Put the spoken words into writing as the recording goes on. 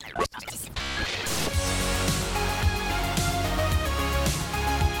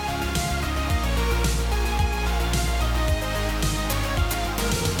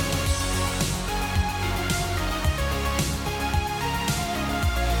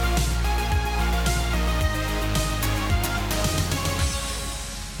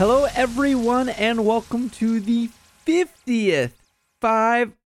Hello, everyone, and welcome to the 50th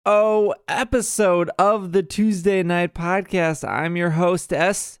 50 episode of the Tuesday Night Podcast. I'm your host,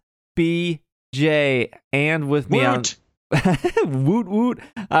 SBJ, and with me woot woot.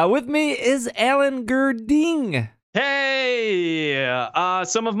 With me is Alan Gerding. Hey,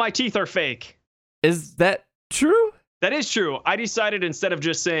 some of my teeth are fake. Is that true? That is true. I decided instead of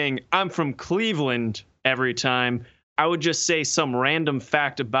just saying I'm from Cleveland every time, I would just say some random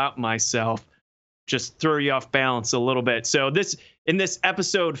fact about myself, just throw you off balance a little bit. So in this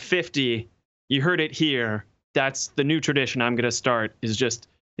episode 50, you heard it here. That's the new tradition I'm going to start, is just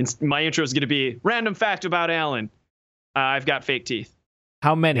my intro is going to be random fact about Alan. I've got fake teeth.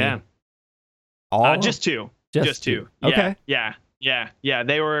 How many? Yeah. All? Just two. Just two. Okay. Yeah.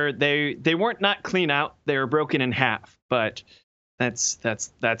 They weren't not clean out. They were broken in half, but that's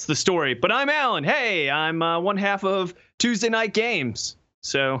the story. But I'm Alan. Hey, I'm one half of Tuesday Night Games.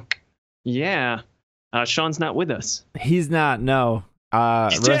 So, yeah. Sean's not with us. He's not, no.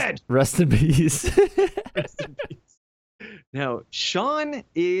 He's dead. Rest in peace. Rest in peace. No, Sean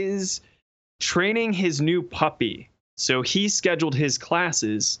is training his new puppy. So he scheduled his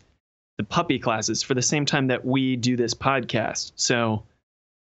classes, the puppy classes, for the same time that we do this podcast. So,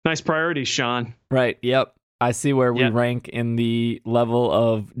 nice priorities, Sean. Right, yep. I see where we rank in the level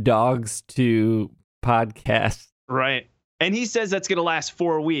of dogs to podcasts. Right. And he says that's going to last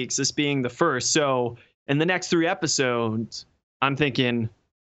 4 weeks, this being the first. So in the next 3 episodes, I'm thinking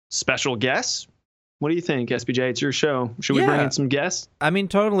special guests. What do you think, SBJ? It's your show. Should we bring in some guests? I mean,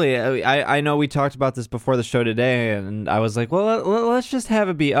 totally. I know we talked about this before the show today, and I was like, well, let's just have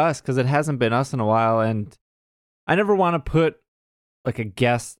it be us, because it hasn't been us in a while. And I never want to put like a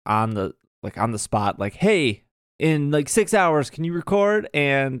guest on the spot, like, hey, in like 6 hours, can you record?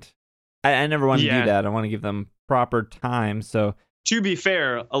 And I never want to do that. I want to give them proper time. So to be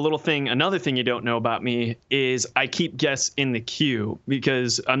fair, another thing you don't know about me is I keep guests in the queue,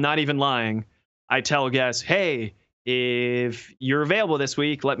 because I'm not even lying. I tell guests, hey, if you're available this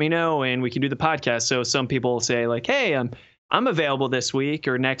week, let me know and we can do the podcast. So some people say like, hey, I'm available this week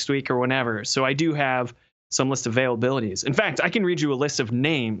or next week or whenever. So I do have some list of availabilities. In fact, I can read you a list of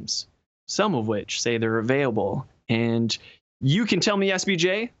names, some of which say they're available. And you can tell me,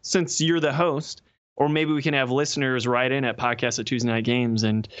 SBJ, since you're the host, or maybe we can have listeners write in at Podcast at Tuesday Night Games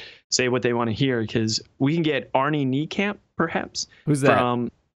and say what they want to hear, because we can get Arnie Niekamp, perhaps. Who's that?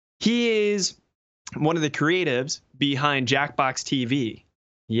 He is one of the creatives behind Jackbox TV.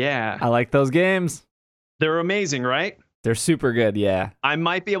 Yeah. I like those games. They're amazing, right? They're super good, yeah. I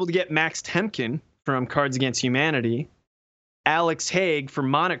might be able to get Max Temkin from Cards Against Humanity, Alex Haig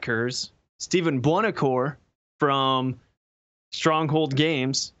from Monikers, Stephen Buonocore from Stronghold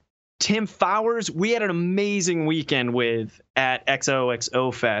Games, Tim Fowers. We had an amazing weekend with at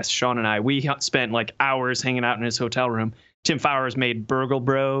XOXO Fest, Sean and I. We spent like hours hanging out in his hotel room. Tim Fowers made Burgle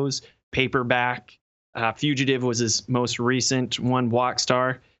Bros, Paperback. Fugitive was his most recent one,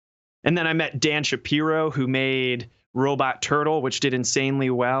 Walkstar. And then I met Dan Shapiro, who made Robot Turtle, which did insanely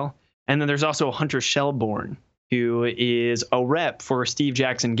well. And then there's also Hunter Shelbourne, who is a rep for Steve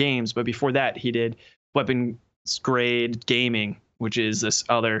Jackson Games. But before that, he did Weapons Grade Gaming, which is this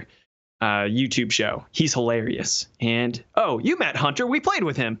other YouTube show. He's hilarious. And, you met Hunter. We played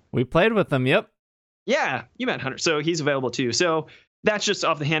with him. We played with him, yep. Yeah, you met Hunter. So he's available too. So that's just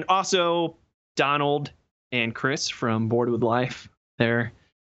off the hand. Also, Donald and Chris from Bored with Life. They're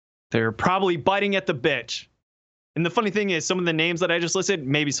probably biting at the bit. And the funny thing is, some of the names that I just listed,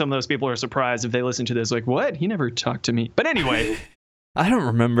 maybe some of those people are surprised if they listen to this. Like, what? He never talked to me. But anyway. I don't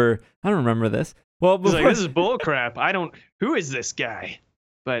remember this. Well, this is bull crap. Who is this guy?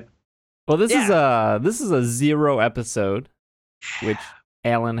 But this is a 0 episode, which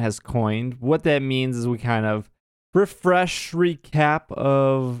Alan has coined. What that means is we kind of recap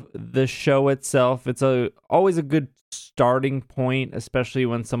of the show itself. It's always a good starting point, especially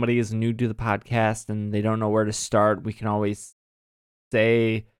when somebody is new to the podcast and they don't know where to start. We can always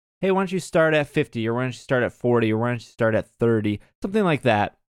say, hey, why don't you start at 50, or why don't you start at 40, or why don't you start at 30, something like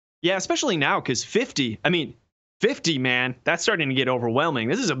that. Yeah, especially now, because 50, man, that's starting to get overwhelming.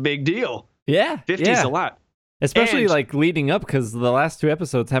 This is a big deal. Yeah. 50 is a lot. Especially like leading up, because the last 2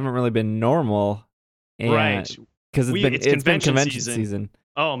 episodes haven't really been normal. Right. Because it's been convention season.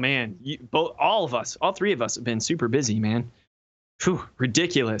 Oh, man. All 3 of us have been super busy, man. Whew,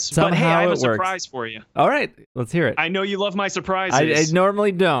 ridiculous. Somehow but hey, I have a works. Surprise for you. All right, let's hear it. I know you love my surprises. I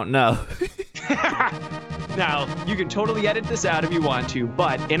normally don't, no. Now, you can totally edit this out if you want to,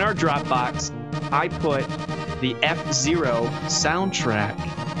 but in our Dropbox, I put the F-Zero soundtrack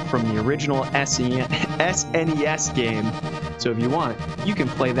from the original SNES game So if you want, you can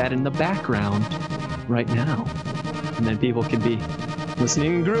play that in the background right now. And then people can be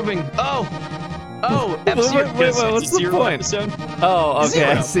listening and grooving. Oh, F-Zero. Wait, what's the point? Episode. Oh, okay,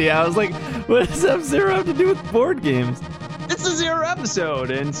 Zero. I see. I was like, what does F-Zero have to do with board games? It's a 0 episode,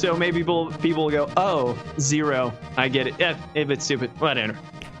 and so maybe people will go, oh, 0. I get it. If it's stupid, whatever.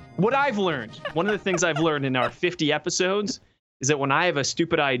 What I've learned, one of the things I've learned in our 50 episodes is that when I have a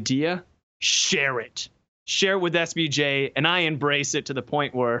stupid idea, share it. Share it with SBJ, and I embrace it to the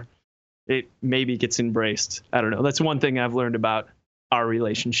point where it maybe gets embraced. I don't know. That's one thing I've learned about our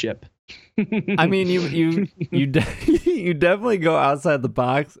relationship. I mean, you definitely go outside the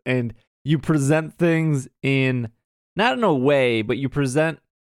box, and you present things in, not in a way, but you present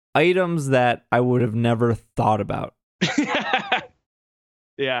items that I would have never thought about.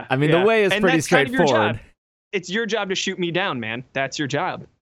 Yeah. I mean, the way is pretty straightforward. Kind of it's your job to shoot me down, man. That's your job.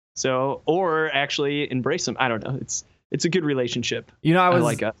 So, or actually embrace them. I don't know. It's a good relationship. You know, I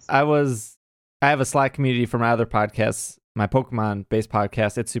have a Slack community for my other podcasts, my Pokemon-based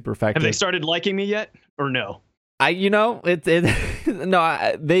podcast. It's super effective. Have they started liking me yet, or no? A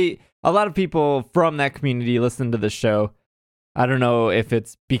lot of people from that community listen to the show. I don't know if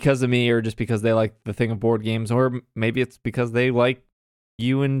it's because of me or just because they like the thing of board games, or maybe it's because they like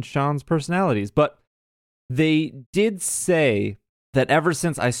you and Sean's personalities. But they did say that ever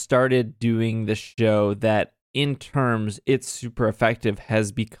since I started doing the show, that in terms, It's Super Effective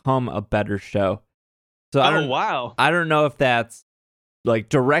has become a better show. So wow. I don't know if that's like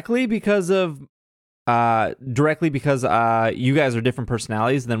directly because you guys are different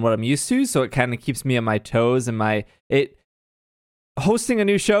personalities than what I'm used to, so it kind of keeps me on my toes, and hosting a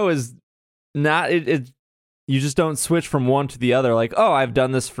new show is not you just don't switch from one to the other like, oh, I've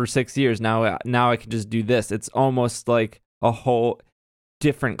done this for 6 years, now I can just do this. It's almost like a whole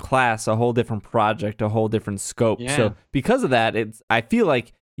different class, a whole different project, a whole different scope. Yeah. So because of that, I feel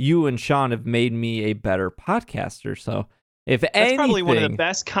like you and Sean have made me a better podcaster. So if that's probably one of the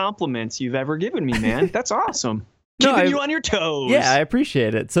best compliments you've ever given me, man. That's awesome. Keeping you on your toes. Yeah, I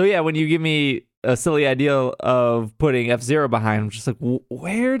appreciate it. So yeah, when you give me a silly idea of putting F-Zero behind, I'm just like,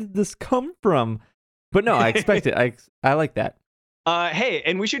 where did this come from? But no, I expect it. I like that. Hey,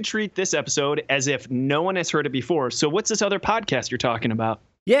 and we should treat this episode as if no one has heard it before. So what's this other podcast you're talking about?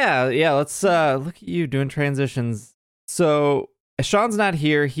 Yeah. Let's look at you doing transitions. So Sean's not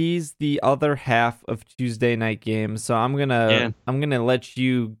here. He's the other half of Tuesday Night Games. So I'm gonna let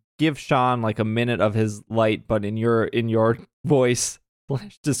you give Sean like a minute of his light, but in your voice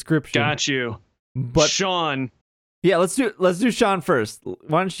 / description. Got you. But Sean. Yeah, let's do Sean first.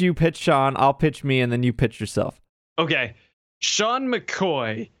 Why don't you pitch Sean? I'll pitch me, and then you pitch yourself. Okay. Sean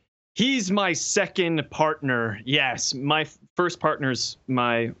McCoy. He's my second partner. Yes, my first partner's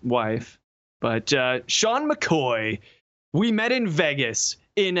my wife. But Sean McCoy, we met in Vegas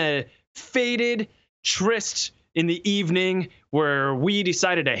in a faded tryst in the evening where we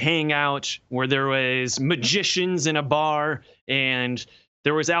decided to hang out, where there was magicians in a bar and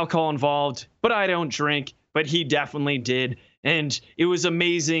there was alcohol involved, but I don't drink, but he definitely did. And it was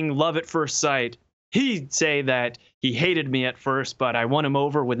amazing, love at first sight. He'd say that he hated me at first, but I won him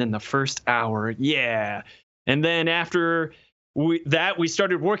over within the first hour. Yeah. And then after we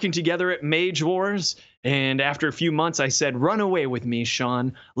started working together at Mage Wars. And after a few months, I said, run away with me,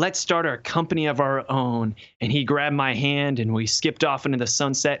 Sean. Let's start our company of our own. And he grabbed my hand and we skipped off into the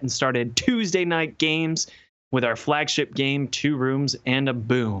sunset and started Tuesday Night Games with our flagship game, 2 Rooms and a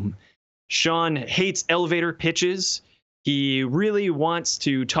Boom. Sean hates elevator pitches. He really wants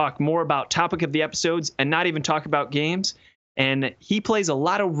to talk more about topic of the episodes and not even talk about games. And he plays a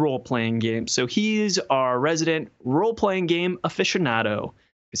lot of role-playing games. So he's our resident role-playing game aficionado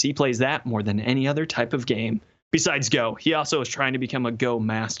because he plays that more than any other type of game besides Go. He also is trying to become a Go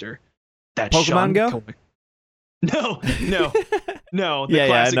master. That's Pokemon Sean Go? McCoy. No. The Yeah,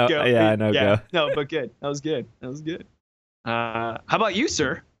 classic I know. Go. Yeah, I know Go. No, but good. That was good. How about you,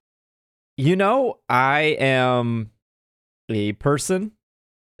 sir? You know, I am a person.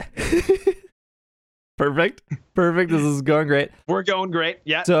 Perfect. This is going great. We're going great.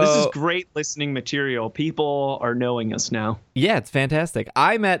 Yeah, So- this is great listening material. People are knowing us now. Yeah, it's fantastic.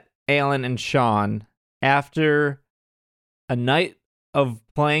 I met Alan and Sean after a night of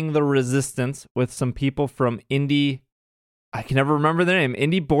playing the Resistance with some people from Indie. I can never remember their name.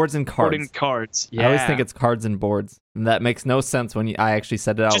 Indie Boards and Cards. Boarding cards. Yeah. I always think it's Cards and Boards. And that makes no sense when I actually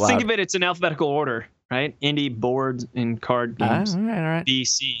said it out Just loud. think of it's in alphabetical order, right? Indie boards and card games. All right.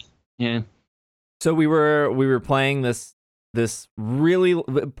 BC. Yeah. So we were playing this really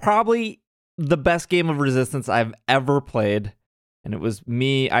probably the best game of Resistance I've ever played. And it was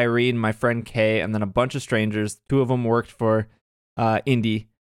me, Irene, my friend Kay, and then a bunch of strangers. 2 of them worked for Indie.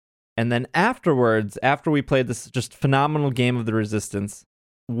 And then afterwards, after we played this just phenomenal game of the Resistance,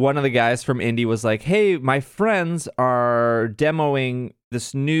 one of the guys from Indie was like, hey, my friends are demoing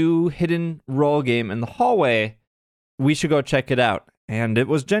this new hidden role game in the hallway. We should go check it out. And it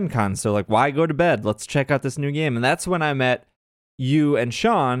was Gen Con, so like, why go to bed? Let's check out this new game. And that's when I met you and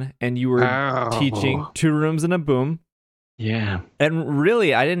Sean, and you were teaching Two Rooms and a Boom. Yeah. And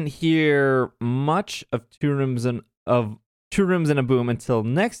really, I didn't hear much of Two Rooms and a Boom until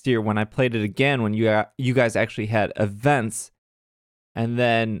next year when I played it again, when you guys actually had events. And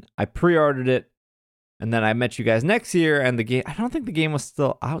then I pre-ordered it, and then I met you guys next year, and the game, I don't think the game was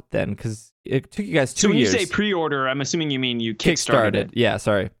still out then, because it took you guys 2 years. So when you say pre-order, I'm assuming you mean you kickstarted it. Yeah,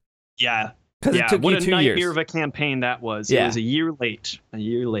 sorry. Yeah. Because it took what you a 2 nightmare years. of a campaign that was. Yeah. It was a year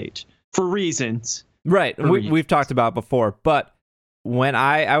late. For reasons. Right, we've talked about before, but when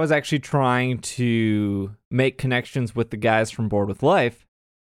I was actually trying to make connections with the guys from Board with Life,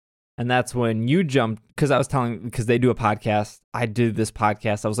 and that's when you jumped, because they do a podcast, I did this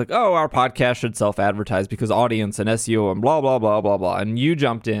podcast, I was like, oh, our podcast should self-advertise because audience and SEO and blah, blah, blah, blah, blah, and you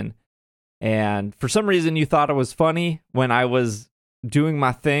jumped in, and for some reason you thought it was funny when I was doing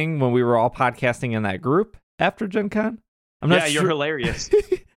my thing when we were all podcasting in that group after Gen Con. You're hilarious.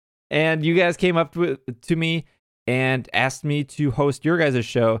 And you guys came up to me and asked me to host your guys'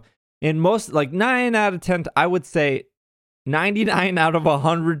 show. And most, like 9 out of 10, I would say 99 out of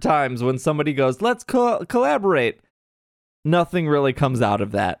 100 times when somebody goes, let's collaborate, nothing really comes out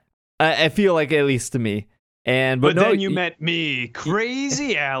of that. I feel like, at least to me. But then you met me,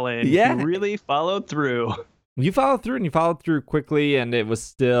 Crazy Alan. Yeah. Who really followed through. You followed through, and you followed through quickly, and it was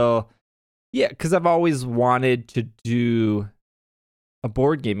still, because I've always wanted to do a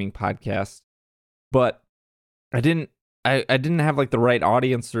board gaming podcast, but I didn't have like the right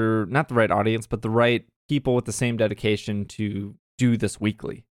audience, or not the right audience, but the right people with the same dedication to do this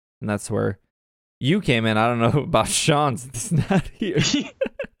weekly. And that's where you came in. I don't know about Sean's. It's not here.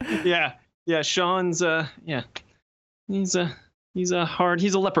 Yeah. Sean's he's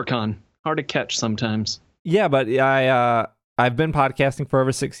a leprechaun, hard to catch sometimes. Yeah, but I've been podcasting for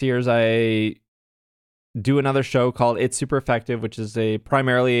over 6 years. I do another show called It's Super Effective, which is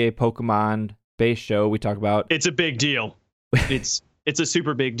primarily a Pokemon-based show. We talk about... It's a big deal. It's a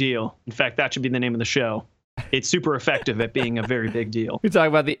super big deal. In fact, that should be the name of the show. It's super effective at being a very big deal. We talk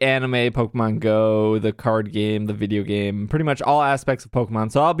about the anime, Pokemon Go, the card game, the video game, pretty much all aspects of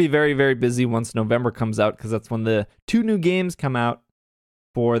Pokemon. So I'll be very, very busy once November comes out, because that's when the 2 new games come out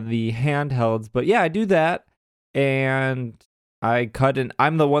for the handhelds. But yeah, I do that, and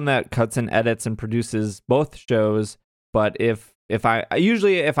I'm the one that cuts and edits and produces both shows. But if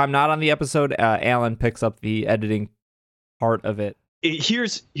I'm not on the episode, Alan picks up the editing part of it.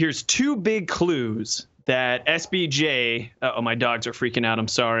 Here's 2 big clues that SBJ. Oh, my dogs are freaking out. I'm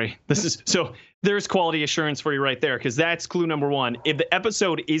sorry. There's quality assurance for you right there, because that's clue number 1. If the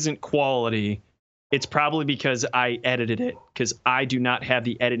episode isn't quality, it's probably because I edited it, because I do not have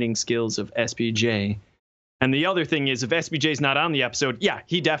the editing skills of SBJ. And the other thing is, if SBJ's not on the episode,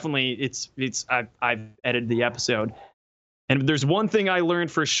 he definitely, I've edited the episode. And there's one thing I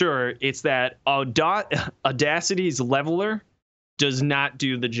learned for sure, it's that Audacity's leveler does not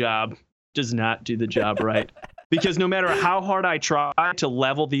do the job right. Because no matter how hard I try to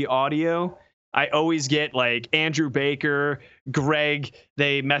level the audio, I always get like Andrew Baker, Greg,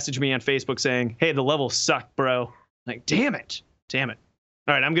 they message me on Facebook saying, hey, the levels suck, bro. Like, damn it.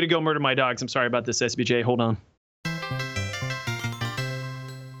 All right, I'm going to go murder my dogs. I'm sorry about this, SBJ. Hold on.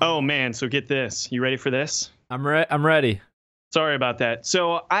 Oh, man. So get this. You ready for this? I'm ready. Sorry about that.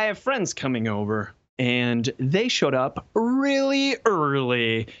 So I have friends coming over, and they showed up really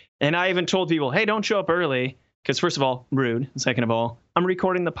early. And I even told people, hey, don't show up early. Because first of all, rude. And second of all, I'm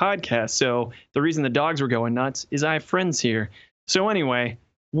recording the podcast. So the reason the dogs were going nuts is I have friends here. So anyway,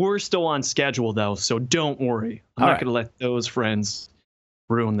 we're still on schedule, though. So don't worry. I'm not going to let those friends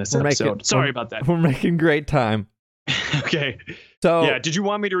ruin this episode. Sorry about that. We're making great time. Okay. So yeah, did you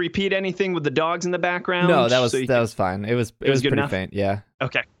want me to repeat anything with the dogs in the background? No, that was fine. It was pretty enough? faint. Yeah.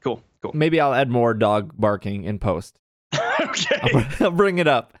 Okay. Cool. Maybe I'll add more dog barking in post. Okay. I'll bring it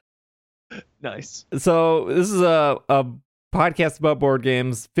up. Nice. So this is a podcast about board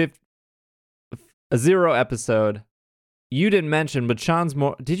games. 0 episode. You didn't mention, but Sean's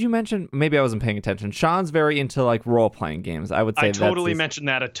more. Did you mention? Maybe I wasn't paying attention. Sean's very into like role playing games. I would say I totally mentioned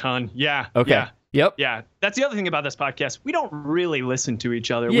that a ton. Yeah. Okay. Yeah. Yep. Yeah. That's the other thing about this podcast. We don't really listen to each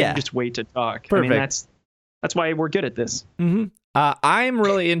other. Yeah. We just wait to talk. Perfect. I mean, that's why we're good at this. Mm-hmm. I'm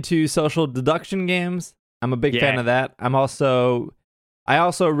really into social deduction games. I'm a big fan of that. I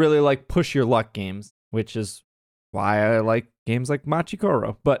also really like push your luck games, which is why I like games like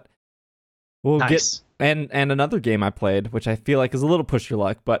Machikoro. But we'll get and another game I played, which I feel like is a little push your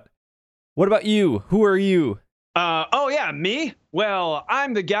luck. But what about you? Who are you? Me? Well,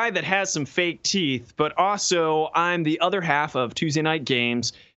 I'm the guy that has some fake teeth, but also I'm the other half of Tuesday Night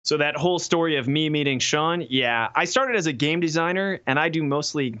Games. So that whole story of me meeting Sean, I started as a game designer, and I do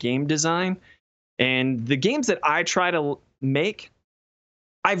mostly game design. And the games that I try to make,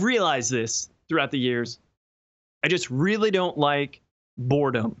 I've realized this throughout the years. I just really don't like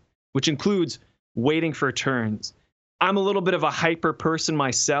boredom, which includes waiting for turns. I'm a little bit of a hyper person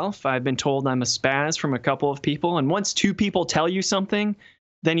myself. I've been told I'm a spaz from a couple of people. And once two people tell you something,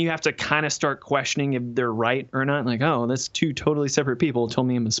 then you have to kind of start questioning if they're right or not. Like, oh, that's two totally separate people told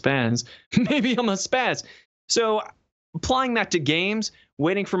me I'm a spaz. Maybe I'm a spaz. So applying that to games,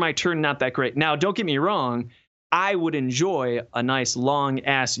 waiting for my turn, not that great. Now, don't get me wrong. I would enjoy a nice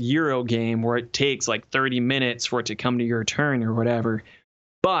long-ass Euro game where it takes like 30 minutes for it to come to your turn or whatever.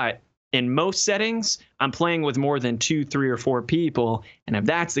 But in most settings, I'm playing with more than 2, 3, or 4 people. And if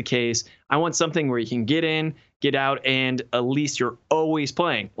that's the case, I want something where you can get in, get out, and at least you're always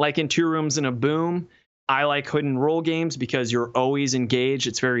playing. Like in Two Rooms and a Boom, I like hood and roll games because you're always engaged.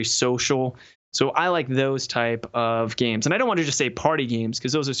 It's very social. So I like those type of games. And I don't want to just say party games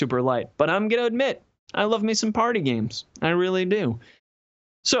because those are super light. But I'm going to admit, I love me some party games. I really do.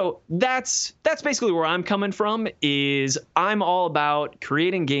 So that's basically where I'm coming from. Is I'm all about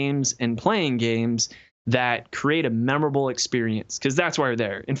creating games and playing games that create a memorable experience, because that's why we're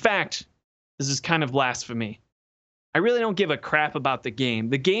there. In fact, this is kind of blasphemy. I really don't give a crap about the game.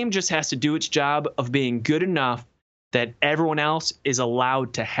 The game just has to do its job of being good enough that everyone else is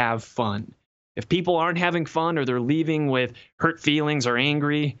allowed to have fun. If people aren't having fun or they're leaving with hurt feelings or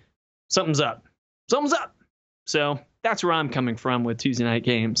angry, something's up. Something's up. So that's where I'm coming from with Tuesday Night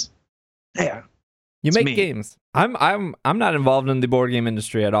Games. Yeah. You make games. I'm not involved in the board game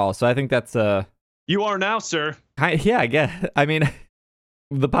industry at all, so I think that's You are now, sir. I guess. I mean,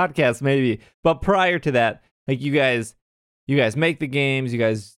 the podcast maybe, but prior to that, like you guys make the games, you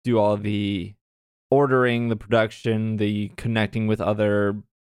guys do all the ordering, the production, the connecting with other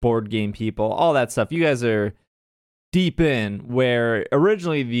board game people, all that stuff. You guys are deep in, where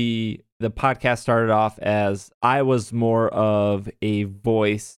originally the podcast started off as I was more of a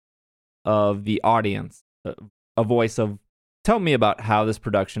voice of the audience, a voice of, tell me about how this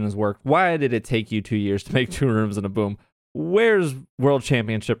production has worked. Why did it take you 2 years to make Two Rooms and a Boom? Where's World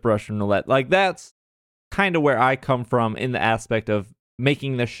Championship Russian Roulette? Like, that's kind of where I come from in the aspect of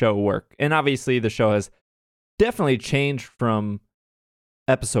making the show work. And obviously the show has definitely changed from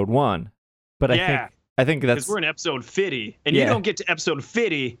episode 1, but I think that's, because we're in episode 50, and you don't get to episode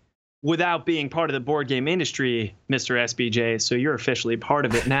 50 without being part of the board game industry, Mr. SBJ. So you're officially part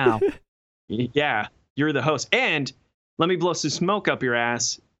of it now. Yeah, you're the host. And let me blow some smoke up your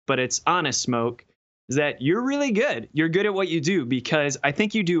ass, but it's honest smoke, is that you're really good. You're good at what you do, because I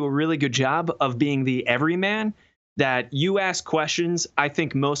think you do a really good job of being the everyman that you ask questions I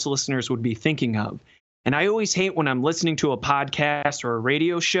think most listeners would be thinking of. And I always hate when I'm listening to a podcast or a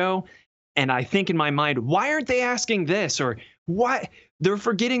radio show and I think in my mind, why aren't they asking this? Or why? They're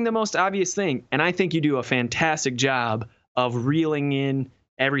forgetting the most obvious thing. And I think you do a fantastic job of reeling in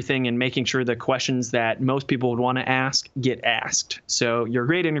everything and making sure the questions that most people would want to ask get asked. So you're a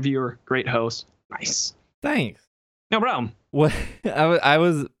great interviewer, great host. Nice. Thanks. No problem. What I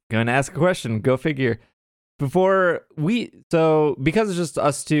was going to ask a question. Go figure. Because it's just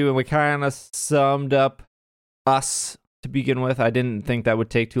us two and we kind of summed up us to begin with, I didn't think that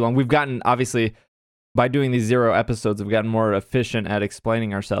would take too long. We've gotten, obviously, by doing these 0 episodes, we've gotten more efficient at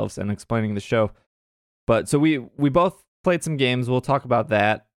explaining ourselves and explaining the show. But so we both played some games. We'll talk about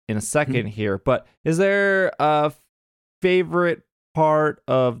that in a second here. But is there a favorite part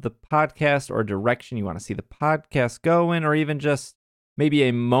of the podcast or direction you want to see the podcast go in, or even just maybe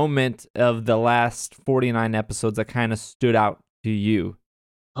a moment of the last 49 episodes that kind of stood out to you?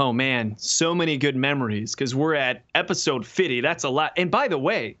 Oh, man, so many good memories, because we're at episode 50. That's a lot. And by the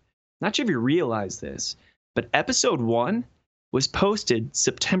way, not sure if you realize this, but episode 1 was posted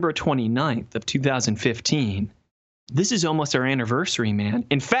September 29th of 2015. This is almost our anniversary, man.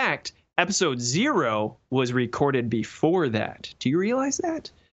 In fact, episode 0 was recorded before that. Do you realize that?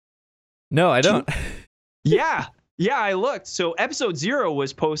 No, I don't. Yeah, I looked. So episode 0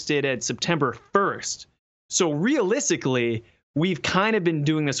 was posted at September 1st. So realistically, we've kind of been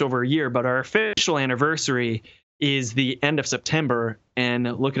doing this over a year, but our official anniversary is the end of September.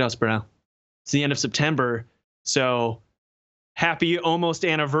 And look at us, bro. It's the end of September. So happy almost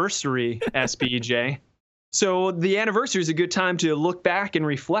anniversary, SBJ. So the anniversary is a good time to look back and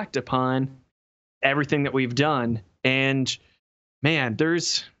reflect upon everything that we've done. And man,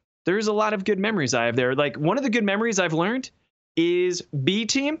 there's a lot of good memories I have there. Like one of the good memories I've learned is B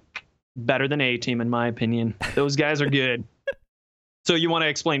team better than A team in my opinion. Those guys are good. So you want to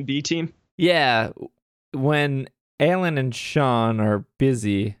explain B team? Yeah, when Alan and Sean are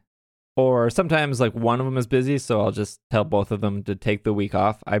busy, or sometimes like one of them is busy, so I'll just tell both of them to take the week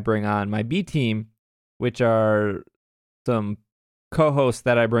off. I bring on my B team, which are some co-hosts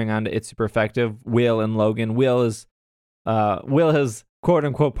that I bring on to It's Super Effective, Will and Logan. Will is quote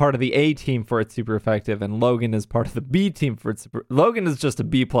unquote part of the A team for It's Super Effective, and Logan is part of the B team for It's Super. Logan is just a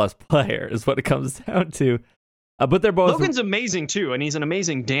B+ player, is what it comes down to. But they're both. Logan's amazing too, and he's an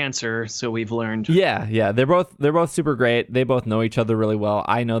amazing dancer. So we've learned. Yeah, they're both super great. They both know each other really well.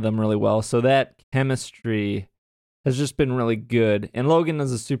 I know them really well, so that chemistry has just been really good. And Logan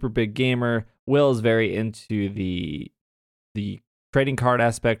is a super big gamer. Will is very into the trading card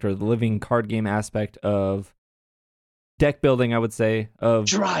aspect or the living card game aspect of deck building, I would say, of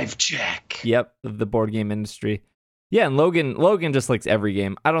Drive Check. Yep, of the board game industry. Yeah, and Logan just likes every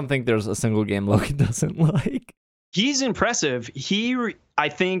game. I don't think there's a single game Logan doesn't like. He's impressive. I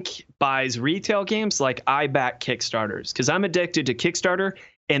think, buys retail games like I back Kickstarters because I'm addicted to Kickstarter,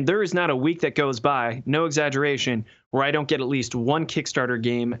 and there is not a week that goes by, no exaggeration, where I don't get at least one Kickstarter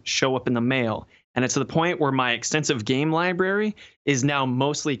game show up in the mail. And it's to the point where my extensive game library is now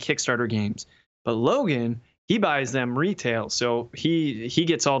mostly Kickstarter games. But Logan, he buys them retail, so he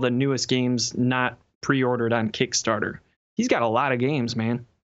gets all the newest games not pre-ordered on Kickstarter. He's got a lot of games, man.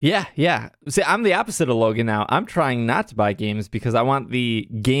 Yeah. See, I'm the opposite of Logan now. I'm trying not to buy games because I want the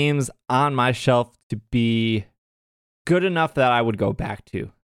games on my shelf to be good enough that I would go back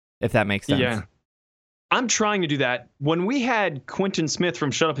to, if that makes sense. Yeah. I'm trying to do that. When we had Quentin Smith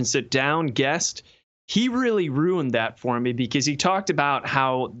from Shut Up and Sit Down guest, he really ruined that for me because he talked about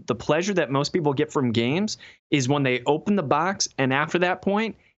how the pleasure that most people get from games is when they open the box, and after that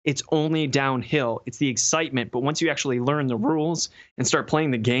point, it's only downhill. It's the excitement. But once you actually learn the rules and start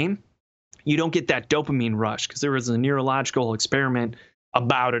playing the game, you don't get that dopamine rush because there was a neurological experiment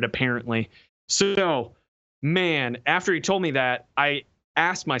about it, apparently. So, man, after he told me that, I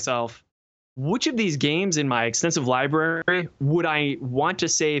asked myself, which of these games in my extensive library would I want to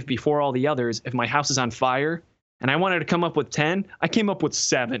save before all the others if my house is on fire? And I wanted to come up with 10. I came up with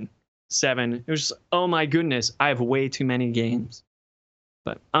 7. It was just, oh my goodness, I have way too many games.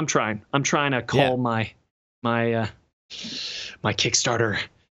 But I'm trying to call my Kickstarter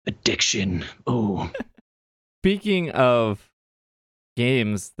addiction. Oh. Speaking of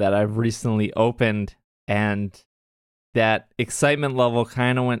games that I've recently opened and that excitement level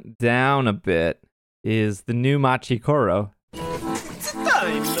kind of went down a bit is the new Machi Koro. It's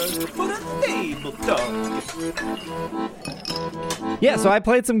time for a table talk. Yeah, so I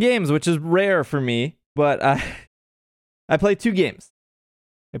played some games, which is rare for me, but I played 2 games.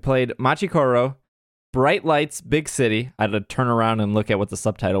 I played Machi Koro, Bright Lights, Big City. I had to turn around and look at what the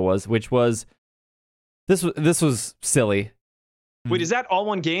subtitle was, which was this was silly. Wait, is that all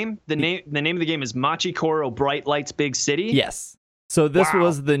one game? The name of the game is Machi Koro Bright Lights Big City? Yes. So this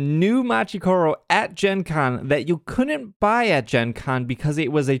was the new Machi Koro at Gen Con that you couldn't buy at Gen Con because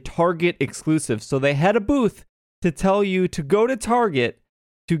it was a Target exclusive. So they had a booth to tell you to go to Target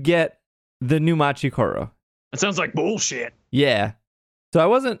to get the new Machi Koro. That sounds like bullshit. Yeah. So I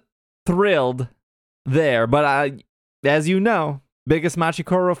wasn't thrilled there, but as you know, biggest Machi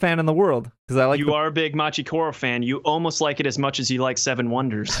Koro fan in the world because I like. You are a big Machi Koro fan. You almost like it as much as you like Seven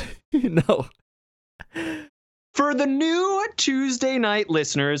Wonders. No. For the new Tuesday night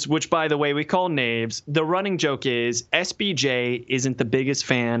listeners, which by the way we call Knaves, the running joke is SBJ isn't the biggest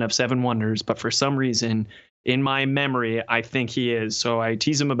fan of Seven Wonders, but for some reason, in my memory, I think he is. So I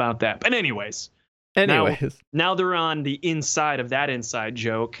tease him about that. But anyways. Now they're on the inside of that inside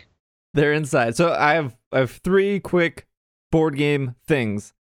joke. They're inside. So I have 3 quick board game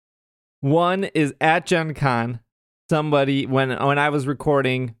things. One is at Gen Con, somebody when I was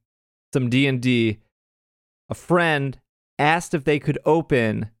recording some D&D, a friend asked if they could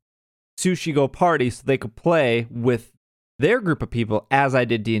open Sushi Go Party so they could play with their group of people as I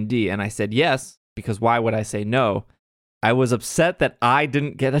did D&D, and I said yes because why would I say no? I was upset that I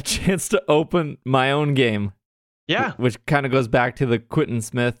didn't get a chance to open my own game. Yeah. Which kind of goes back to the Quentin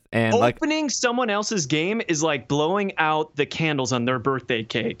Smith and opening someone else's game is like blowing out the candles on their birthday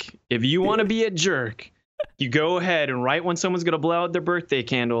cake. If you want to be a jerk, you go ahead and right when someone's going to blow out their birthday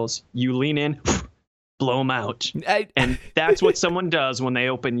candles, you lean in, blow them out. And that's what someone does when they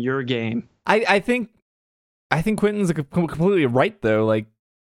open your game. I think Quentin's completely right though. Like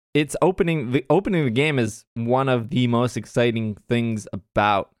it's opening the game is one of the most exciting things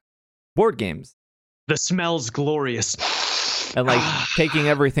about board games. The smell's glorious. And like taking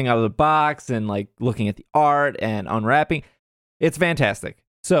everything out of the box and like looking at the art and unwrapping. It's fantastic.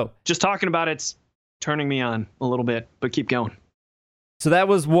 So just talking about it's turning me on a little bit, but keep going. So that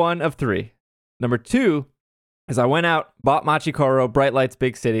was one of three. Number two is I went out, bought Machikoro, Bright Lights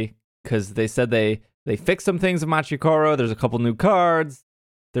Big City, because they said they fixed some things in Machikoro. There's a couple new cards.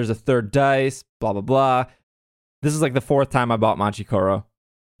 There's a third dice, blah, blah, blah. This is like the fourth time I bought Machikoro.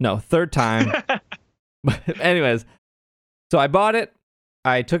 No, third time. But anyways, so I bought it.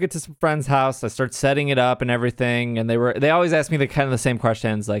 I took it to some friend's house. I started setting it up and everything. And they always ask me the kind of the same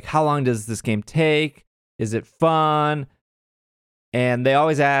questions, like, how long does this game take? Is it fun? And they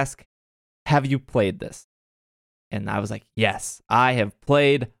always ask, have you played this? And I was like, yes, I have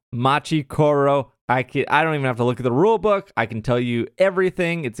played Machikoro. I don't even have to look at the rule book. I can tell you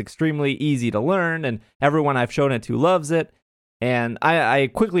everything. It's extremely easy to learn, and everyone I've shown it to loves it. And I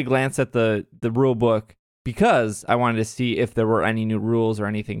quickly glanced at the rule book because I wanted to see if there were any new rules or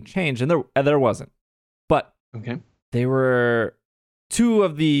anything changed, and there wasn't. But okay, there were two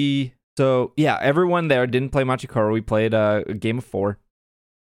of the... So, yeah, everyone there didn't play Machikoro. We played a game of 4.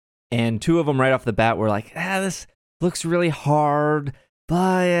 And two of them right off the bat were like, this looks really hard.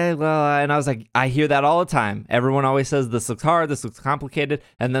 And I was like, I hear that all the time. Everyone always says, this looks hard, this looks complicated.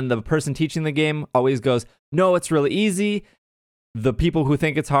 And then the person teaching the game always goes, no, it's really easy. The people who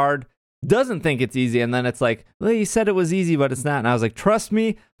think it's hard doesn't think it's easy. And then it's like, well, you said it was easy, but it's not. And I was like, trust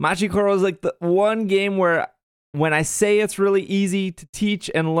me, Machikoro is like the one game where when I say it's really easy to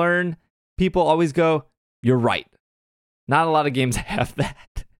teach and learn, people always go, you're right. Not a lot of games have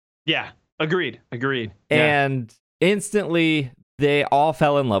that. Yeah, agreed. And instantly, they all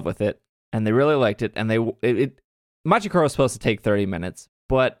fell in love with it, and they really liked it. And Machikoro was supposed to take 30 minutes,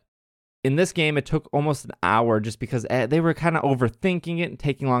 but in this game, it took almost an hour just because they were kind of overthinking it and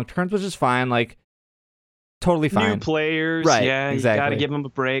taking long turns, which is fine. Like, totally fine. New players, right? Yeah, exactly. You got to give them a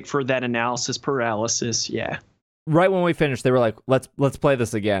break for that analysis paralysis. Yeah. Right when we finished, they were like, "Let's play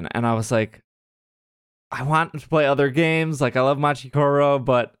this again," and I was like, "I want to play other games. Like, I love Machikoro,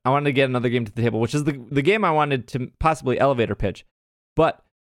 but I wanted to get another game to the table, which is the game I wanted to possibly elevator pitch." But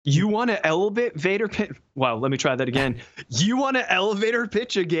you want to elevator pitch? Wow, let me try that again. You want to elevator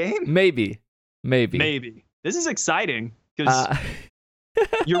pitch a game? Maybe. This is exciting because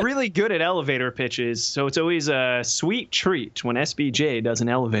you're really good at elevator pitches, so it's always a sweet treat when SBJ does an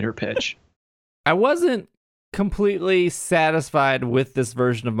elevator pitch. I wasn't completely satisfied with this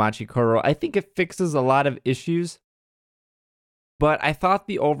version of Machikoro. I think it fixes a lot of issues, but I thought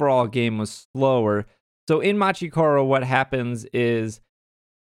the overall game was slower. So in Machikoro, what happens is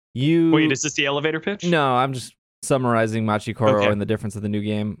Wait, is this the elevator pitch? No, I'm just summarizing Machikoro and the difference of the new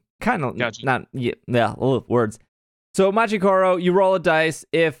game. Kind of, gotcha. Words. So Machikoro, you roll a dice.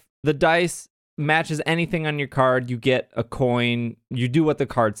 If the dice matches anything on your card, you get a coin. You do what the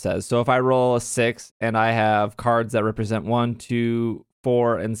card says. So if I roll a 6 and I have cards that represent 1, 2,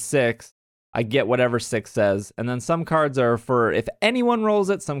 4, and 6, I get whatever 6 says. And then some cards are for if anyone rolls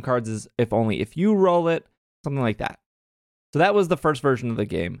it. Some cards is if only if you roll it. Something like that. So that was the first version of the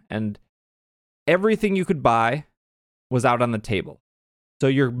game. And everything you could buy was out on the table. So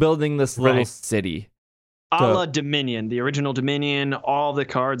you're building this little city. A la Dominion, the original Dominion, all the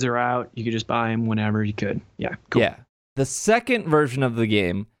cards are out. You could just buy them whenever you could. Yeah, cool. Yeah. The second version of the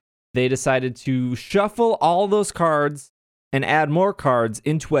game, they decided to shuffle all those cards and add more cards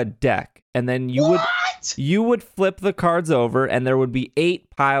into a deck. And then you would flip the cards over, and there would be 8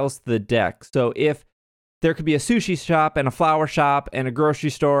 piles to the deck. So if there could be a sushi shop and a flower shop and a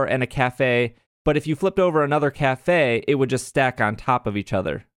grocery store and a cafe, but if you flipped over another cafe, it would just stack on top of each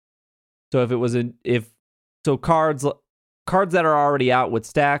other. So if it was cards that are already out would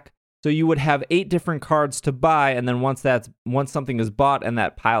stack. So you would have 8 different cards to buy, and then once something is bought and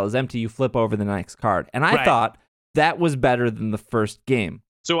that pile is empty, you flip over the next card. And I thought that was better than the first game.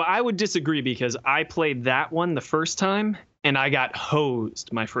 So I would disagree because I played that one the first time and I got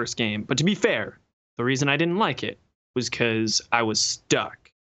hosed my first game. But to be fair, the reason I didn't like it was because I was stuck.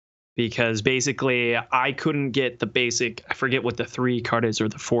 Because basically I couldn't get the basic, I forget what the 3 card is or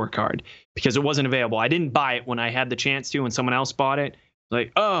the 4 card, because it wasn't available. I didn't buy it when I had the chance to, and someone else bought it.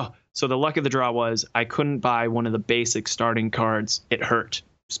 Like, oh, so the luck of the draw was I couldn't buy one of the basic starting cards. It hurt. It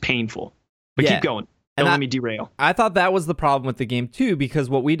was painful. But keep going. Don't let me derail. I thought that was the problem with the game too, because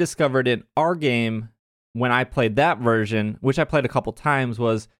what we discovered in our game when I played that version, which I played a couple times,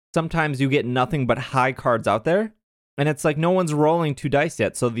 was sometimes you get nothing but high cards out there. And it's like no one's rolling 2 dice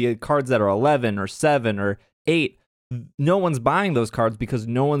yet. So the cards that are 11 or 7 or 8 no one's buying those cards because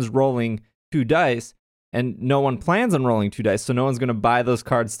no one's rolling 2 dice, and no one plans on rolling 2 dice, so no one's going to buy those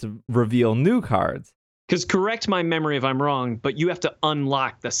cards to reveal new cards. Because correct my memory if I'm wrong, but you have to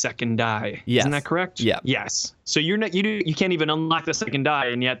unlock the second die. Yes. Isn't that correct? Yeah. Yes. So you can't even unlock the second die,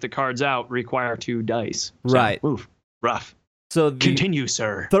 and yet the cards out require 2 dice. So, Right. Oof. Rough. So the Continue,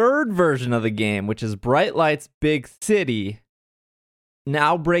 sir. third version of the game, which is Bright Lights Big City,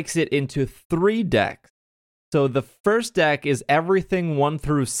 now breaks it into 3 decks. So the first deck is everything 1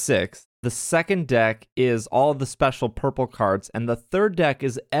 through 6. The second deck is all the special purple cards, and the third deck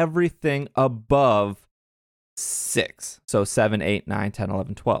is everything above 6. So 7, 8, 9, 10,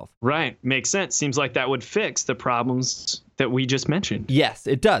 11, 12. Right. Makes sense. Seems like that would fix the problems that we just mentioned. Yes,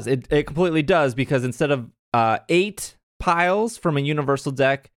 it does. It completely does, because instead of 8 piles from a universal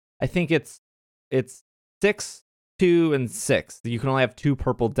deck, I think it's 6, 2, and 6. You can only have 2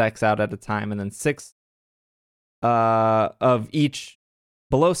 purple decks out at a time, and then 6 of each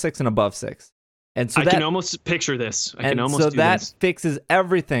below 6 and above 6. And so I can almost picture this. I can almost so do that this. fixes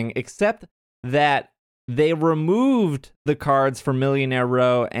everything, except that they removed the cards for Millionaire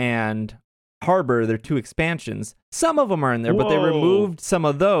Row and Harbor, their 2 expansions. Some of them are in there, but they Whoa. removed some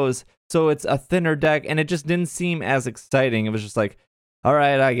of those, so it's a thinner deck, and it just didn't seem as exciting. It was just like, all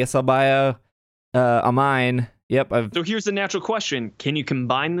right, I guess I'll buy a mine. Yep. So here's the natural question. Can you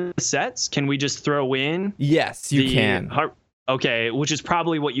combine the sets? Can we just throw in? Yes, you can. Okay, which is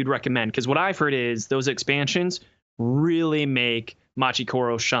probably what you'd recommend, because what I've heard is those expansions really make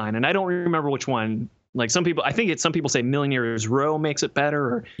Machikoro shine. And I don't remember which one. Like some people say Millionaire's Row makes it better,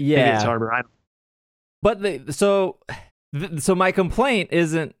 or maybe it's Harbor. But so my complaint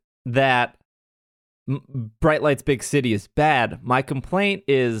isn't that Bright Lights Big City is bad. My complaint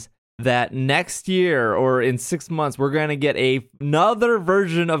is that next year or in 6 months, we're going to get another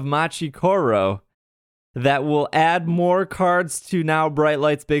version of Machikoro that will add more cards to now Bright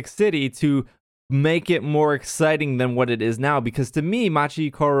Lights Big City to make it more exciting than what it is now. Because to me,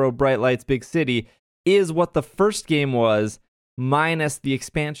 Machikoro Bright Lights Big City is what the first game was, minus the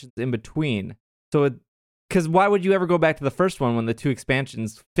expansions in between. So, because why would you ever go back to the first one when the 2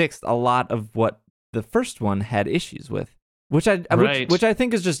 expansions fixed a lot of what the first one had issues with? Which I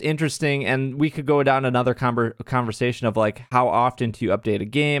think is just interesting, and we could go down another conversation of like, how often do you update a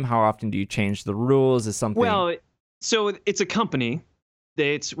game? How often do you change the rules? Is something Well, so it's a company.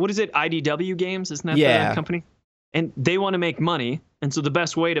 It's what is it? IDW Games, isn't that the company? And they want to make money, and so the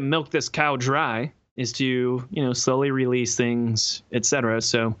best way to milk this cow dry is to slowly release things, etc.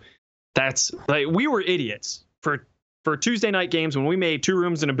 So that's like, we were idiots for Tuesday night games when we made 2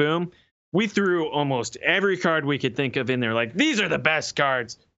 Rooms and a Boom. We threw almost every card we could think of in there. Like, these are the best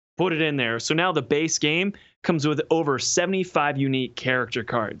cards. Put it in there. So now the base game comes with over 75 unique character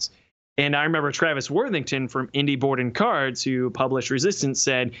cards. And I remember Travis Worthington from Indie Board and Cards, who published Resistance,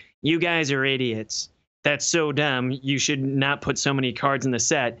 said, "You guys are idiots. That's so dumb. You should not put so many cards in the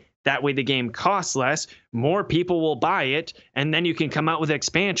set. That way the game costs less. More people will buy it. And then you can come out with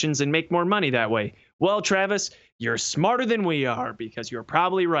expansions and make more money that way." Well, Travis, you're smarter than we are, because you're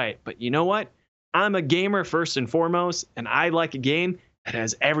probably right. But you know what? I'm a gamer first and foremost, and I like a game that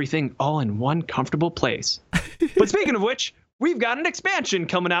has everything all in one comfortable place. But speaking of which, we've got an expansion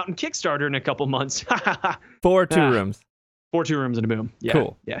coming out in Kickstarter in a couple months. For 2 rooms. For 2 Rooms and a Boom. Yeah,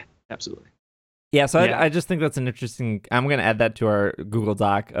 cool. Yeah, absolutely. Yeah, so I just think that's an interesting... I'm going to add that to our Google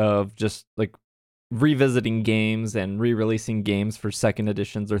Doc of just like revisiting games and re-releasing games for second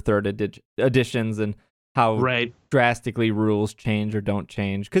editions or third editions, and how drastically rules change or don't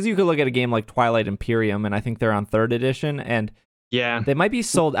change. Because you could look at a game like Twilight Imperium, and I think they're on 3rd edition, and they might be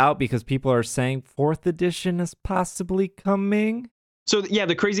sold out because people are saying 4th edition is possibly coming. So yeah,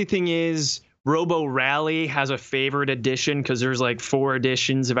 the crazy thing is Robo Rally has a favorite edition, because there's like 4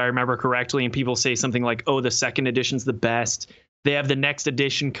 editions if I remember correctly, and people say something like, oh, the 2nd edition's the best. They have the next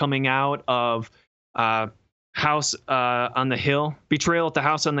edition coming out of House on the Hill, Betrayal at the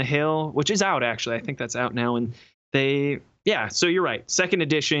House on the Hill, which is out actually. I think that's out now. And so you're right. 2nd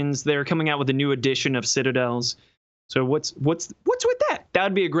editions, they're coming out with a new edition of Citadels. So what's with that? That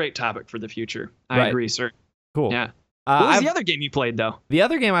would be a great topic for the future. I agree, sir. Cool. Yeah. What was the other game you played though? The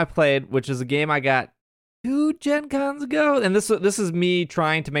other game I played, which is a game I got 2 Gen Cons ago, and this is me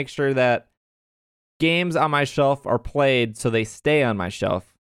trying to make sure that games on my shelf are played so they stay on my shelf.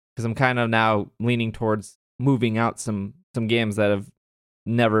 Because I'm kind of now leaning towards moving out some games that have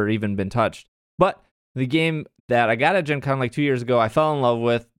never even been touched. But the game that I got at Gen Con like 2 years ago, I fell in love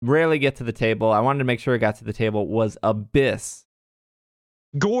with, rarely get to the table. I wanted to make sure it got to the table, was Abyss.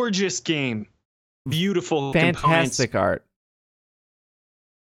 Gorgeous game. Beautiful. Fantastic art.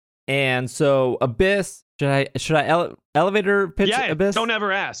 And so Abyss, should I elevator pitch Abyss? Don't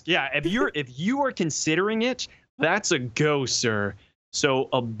ever ask. Yeah, if you are considering it, that's a go, sir. So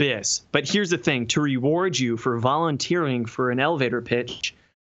Abyss. But here's the thing, to reward you for volunteering for an elevator pitch,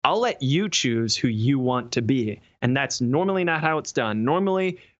 I'll let you choose who you want to be. And that's normally not how it's done.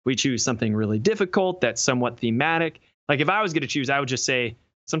 Normally, we choose something really difficult that's somewhat thematic. Like if I was going to choose, I would just say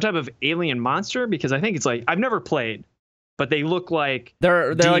some type of alien monster, because I think it's like, I've never played, but they look like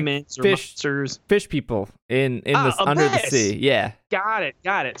they're demons like or monsters. Fish people in this under the sea. Yeah. Got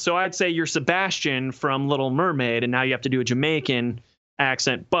it. So I'd say you're Sebastian from Little Mermaid, and now you have to do a Jamaican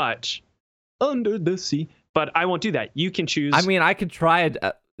accent, but under the sea. But I won't do that. You can choose. I mean, I could try it.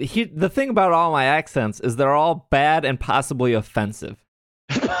 The thing about all my accents is they're all bad and possibly offensive.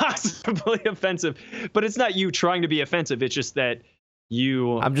 Possibly offensive, but it's not you trying to be offensive. It's just that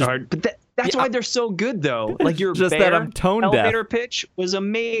you are. But that's why they're so good, though. Like your just that I'm tone elevator deaf. pitch was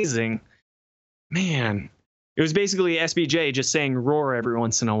amazing. Man, it was basically SBJ just saying roar every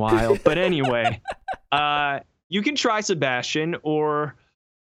once in a while. But anyway, you can try Sebastian, or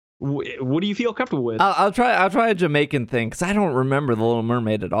what do you feel comfortable with? I'll try a Jamaican thing, because I don't remember The Little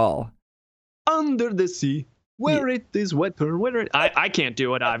Mermaid at all. Under the sea, where it is wetter, I can't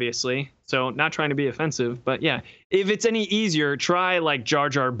do it, obviously, so not trying to be offensive, but yeah, if it's any easier, try like Jar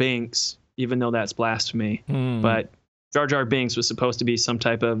Jar Binks, even though that's blasphemy. But Jar Jar Binks was supposed to be some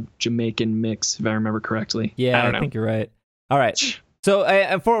type of Jamaican mix, if I remember correctly. Yeah, I think you're right. All right.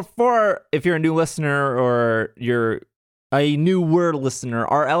 So for if you're a new listener or you're a newer listener,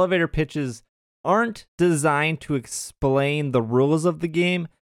 our elevator pitches aren't designed to explain the rules of the game.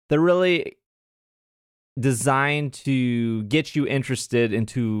 They're really designed to get you interested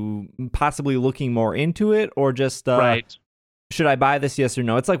into possibly looking more into it, or just right. Should I buy this? Yes or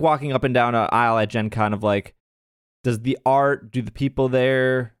no? It's like walking up and down an aisle at Gen Con of like, does the art, do the people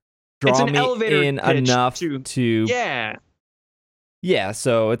there draw me in enough to yeah,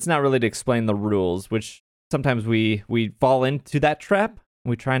 so it's not really to explain the rules, which sometimes we fall into that trap.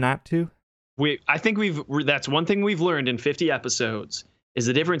 We try not to. I think that's one thing we've learned in 50 episodes is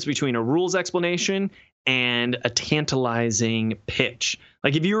the difference between a rules explanation and a tantalizing pitch.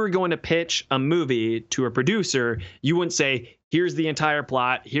 Like if you were going to pitch a movie to a producer, you wouldn't say, here's the entire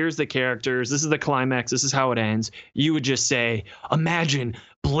plot, here's the characters, this is the climax, this is how it ends. You would just say, imagine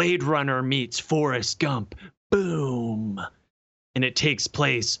Blade Runner meets Forrest Gump. Boom. And it takes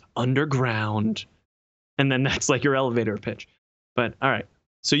place underground. And then that's like your elevator pitch. But all right.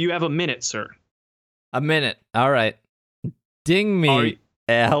 So you have a minute, sir. A minute. All right. Ding me,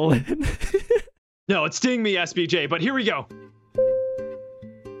 Alan. No, it's ding me, SBJ. But here we go.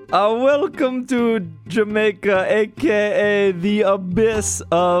 Welcome to Jamaica, aka the abyss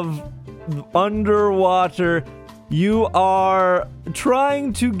of underwater. You are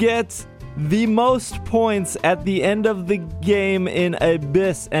trying to get the most points at the end of the game in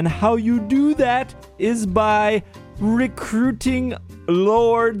Abyss, and how you do that is by recruiting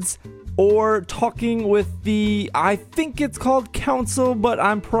lords or talking with I think it's called council, but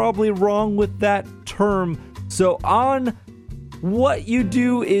I'm probably wrong with that term. So what you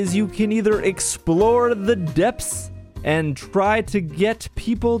do is you can either explore the depths and try to get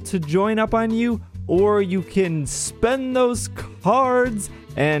people to join up on you, or you can spend those cards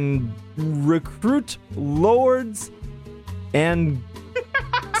and recruit lords and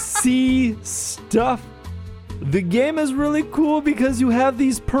see stuff. The game is really cool because you have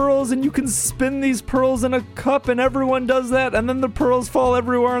these pearls and you can spin these pearls in a cup, and everyone does that, and then the pearls fall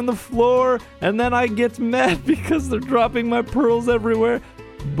everywhere on the floor, and then I get mad because they're dropping my pearls everywhere.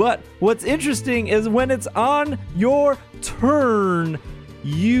 But what's interesting is when it's on your turn,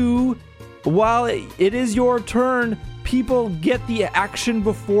 while it is your turn, people get the action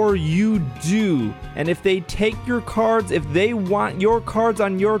before you do. And if they take your cards, if they want your cards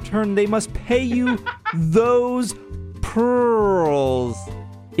on your turn, they must pay you those pearls.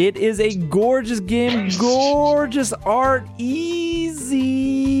 It is a gorgeous game, gorgeous art,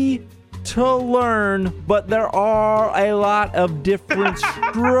 easy to learn, but there are a lot of different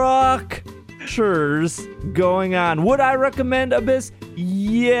structures going on. Would I recommend Abyss?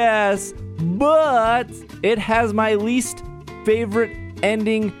 Yes, but it has my least favorite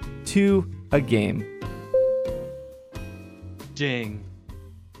ending to a game. Ding.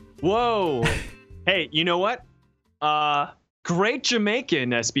 Whoa. Hey, you know what? Great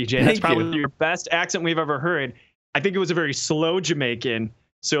Jamaican, SBJ. That's probably your best accent we've ever heard. I think it was a very slow Jamaican.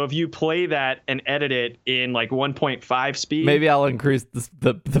 So if you play that and edit it in like 1.5 speed, maybe I'll increase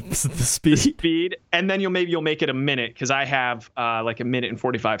the speed. And then you'll make it a minute, because I have like a minute and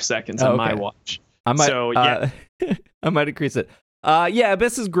 45 seconds on my watch. I might, I might increase it. Yeah,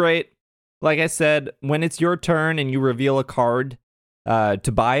 Abyss is great. Like I said, when it's your turn and you reveal a card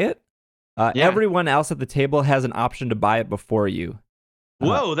to buy it, everyone else at the table has an option to buy it before you.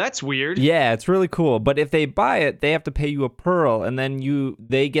 Whoa, that's weird. Yeah, it's really cool. But if they buy it, they have to pay you a pearl, and then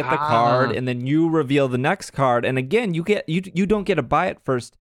they get the card, and then you reveal the next card. And again, you don't get to buy it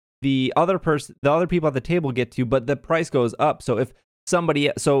first. The other people at the table get to, but the price goes up. So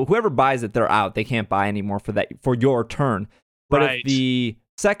whoever buys it, they're out. They can't buy anymore for your turn. But if the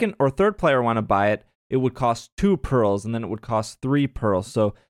second or third player want to buy it, it would cost 2 pearls, and then it would cost 3 pearls.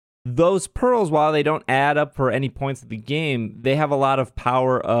 So those pearls, while they don't add up for any points of the game, they have a lot of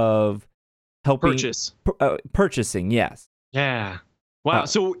power of helping purchasing. Yes. Yeah. Wow.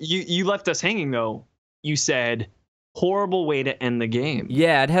 So you left us hanging though. You said horrible way to end the game.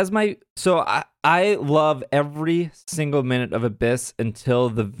 Yeah, it has so I love every single minute of Abyss until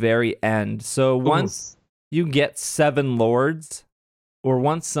the very end. So once you get 7 lords, or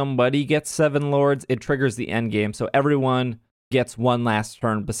once somebody gets 7 lords, it triggers the end game. So everyone gets one last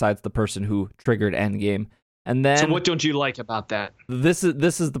turn besides the person who triggered endgame. And then, so what don't you like about that? This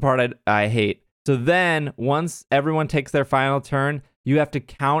is the part I hate. So then once everyone takes their final turn, you have to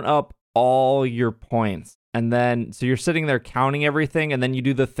count up all your points. And then so you're sitting there counting everything, and then you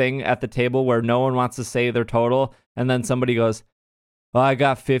do the thing at the table where no one wants to say their total, and then somebody goes, well, I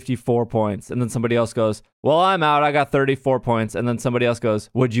got 54 points. And then somebody else goes, well, I'm out. I got 34 points. And then somebody else goes,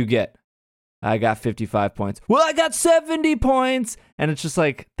 what'd you get? I got 55 points. Well, I got 70 points. And it's just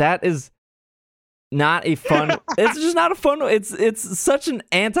like, that is not a fun, it's just not a fun, it's such an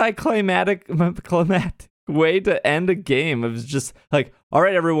anticlimactic way to end a game. It was just like, all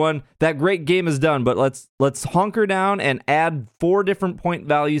right, everyone, that great game is done, but let's hunker down and add 4 different point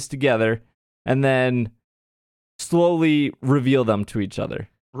values together and then slowly reveal them to each other.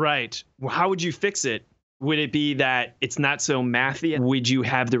 Right. Well, how would you fix it? Would it be that it's not so mathy? Would you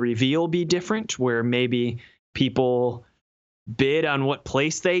have the reveal be different, where maybe people bid on what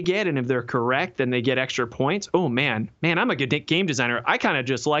place they get, and if they're correct, then they get extra points? Oh, man, I'm a good game designer. I kind of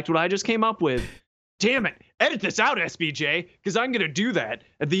just liked what I just came up with. Damn it. Edit this out, SBJ, because I'm going to do that.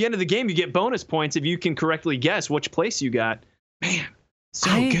 At the end of the game, you get bonus points if you can correctly guess which place you got. Man,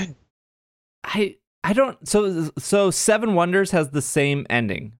 good. I don't. So Seven Wonders has the same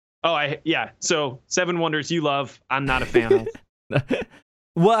ending. Oh, yeah. So 7 Wonders you love, I'm not a fan of.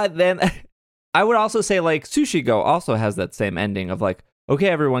 Well, then I would also say like Sushi Go also has that same ending of like, okay,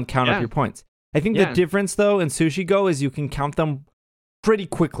 everyone count up your points. I think the difference though in Sushi Go is you can count them pretty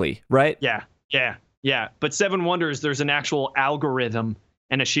quickly, right? Yeah. But 7 Wonders, there's an actual algorithm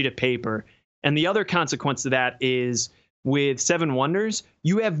and a sheet of paper. And the other consequence of that is with 7 Wonders,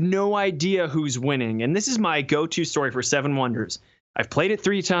 you have no idea who's winning. And this is my go-to story for 7 Wonders. I've played it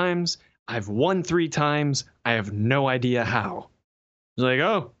 3 times. I've won 3 times. I have no idea how. It's like,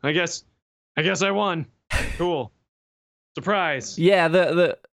 oh, I guess I won. Cool. Surprise.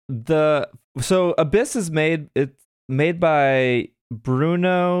 Yeah, so Abyss is it's made by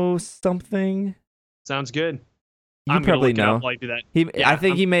Bruno something. Sounds good. You probably know. While I do that. I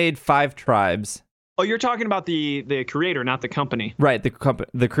think he made 5 Tribes. Oh, you're talking about the creator, not the company. Right,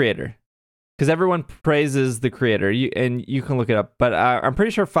 the creator. Because everyone praises the creator, and you can look it up. But I'm pretty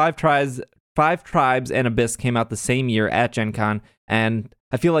sure 5 Tribes and Abyss came out the same year at Gen Con, and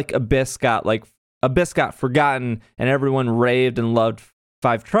I feel like Abyss got forgotten, and everyone raved and loved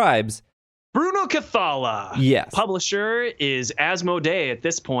 5 Tribes. Bruno Cathala. Yes. Publisher is Asmodee at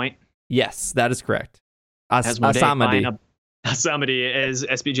this point. Yes, that is correct. Asamadi. Asamadi, as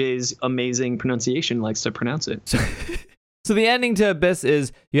SBJ's amazing pronunciation likes to pronounce it. So the ending to Abyss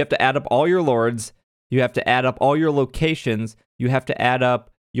is you have to add up all your lords, you have to add up all your locations, you have to add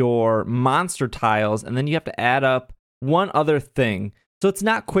up your monster tiles, and then you have to add up one other thing. So it's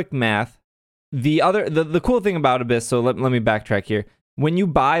not quick math. The cool thing about Abyss, so let me backtrack here. When you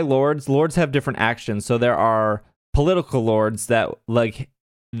buy lords have different actions. So there are political lords that like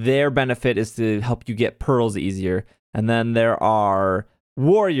their benefit is to help you get pearls easier. And then there are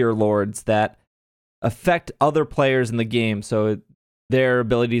warrior lords that affect other players in the game. So their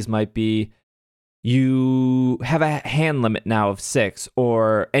abilities might be you have a hand limit now of 6,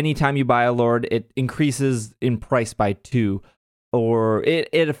 or anytime you buy a lord, it increases in price by 2, or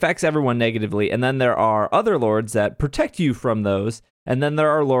it affects everyone negatively. And then there are other lords that protect you from those. And then there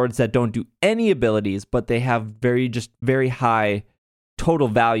are lords that don't do any abilities, but they have very high total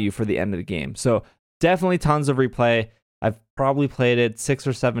value for the end of the game. So definitely tons of replay. I've probably played it 6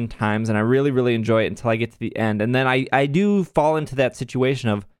 or 7 times, and I really, really enjoy it until I get to the end. And then I do fall into that situation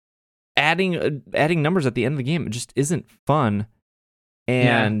of adding numbers at the end of the game. It just isn't fun.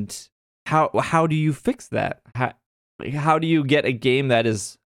 And how do you fix that? how do you get a game that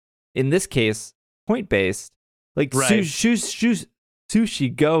is, in this case, point based? Like Right.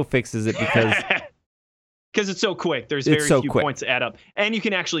 Sushi Go fixes it because because it's so quick. There's It's very so few quick. points to add up, and you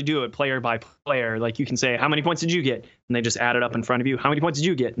can actually do it player by player. Like you can say, how many points did you get, and they just add it up in front of you. How many points did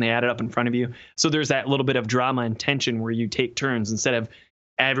you get, and they add it up in front of you. So there's that little bit of drama and tension where you take turns instead of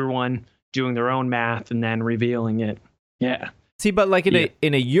everyone doing their own math and then revealing it. Yeah. see, but like Yeah.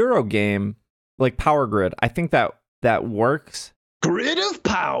 in a Euro game like Power Grid, I think that works. Grid of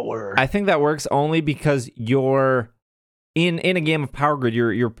power. I think that works only because you're in a game of Power Grid,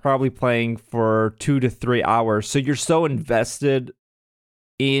 you're probably playing for 2 to 3 hours, so you're so invested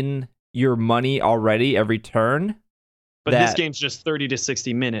in your money already every turn. But this that- game's just 30 to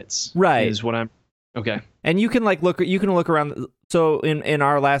 60 minutes. Right. Is what I'm. Okay. And you can look around. So in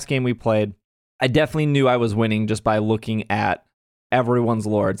our last game we played, I definitely knew I was winning just by looking at everyone's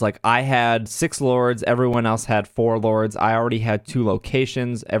lords. Like I had 6 lords, everyone else had 4 lords. I already had 2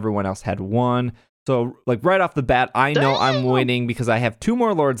 locations, everyone else had 1. So like right off the bat, I know I'm winning because I have 2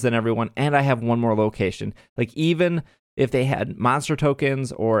 more lords than everyone and I have 1 more location. Like even if they had monster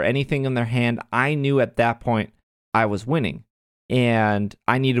tokens or anything in their hand, I knew at that point I was winning. And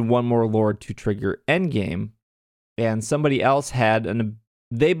I needed 1 more lord to trigger endgame. And somebody else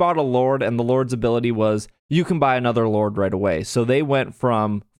they bought a lord, and the lord's ability was you can buy another lord right away. So they went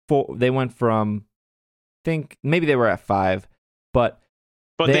from I think maybe they were at 5, but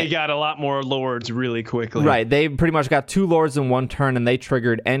they got a lot more lords really quickly. right, they pretty much got 2 lords in 1 turn, and they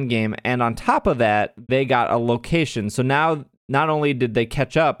triggered endgame. And on top of that, they got a location. So now not only did they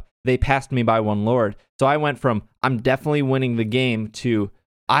catch up, they passed me by 1 lord. So I went from I'm definitely winning the game to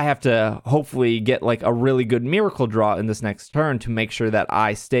I have to hopefully get like a really good miracle draw in this next turn to make sure that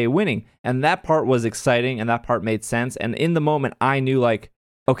I stay winning. And that part was exciting and that part made sense. And in the moment, I knew like,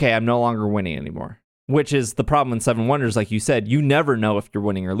 okay, I'm no longer winning anymore, which is the problem in Seven Wonders. Like you said, you never know if you're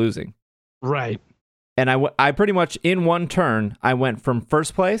winning or losing. Right. And I pretty much in 1 turn, I went from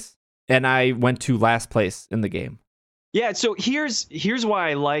first place and I went to last place in the game. Yeah, so here's why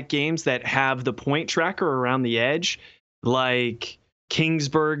I like games that have the point tracker around the edge, like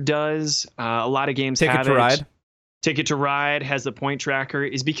Kingsburg does. A lot of games Ticket have to it. Ride. Ticket to Ride has the point tracker,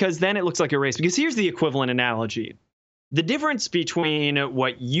 is because then it looks like a race. Because here's the equivalent analogy. The difference between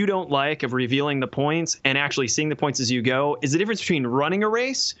what you don't like of revealing the points and actually seeing the points as you go is the difference between running a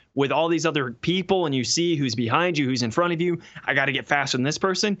race with all these other people and you see who's behind you, who's in front of you. I got to get faster than this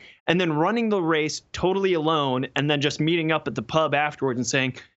person. And then running the race totally alone and then just meeting up at the pub afterwards and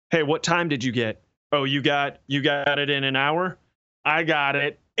saying, hey, what time did you get? Oh, you got it in an hour? I got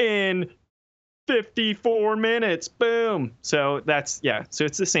it in 54 minutes. Boom. So so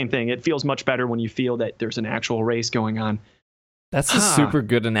it's the same thing. It feels much better when you feel that there's an actual race going on. That's a super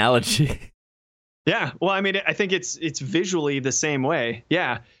good analogy. Yeah. Well, I mean, I think it's visually the same way.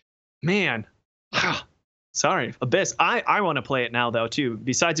 Yeah. Man. Sorry, Abyss. I want to play it now though too,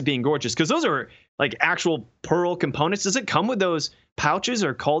 besides it being gorgeous, because those are like actual pearl components. Does it come with those pouches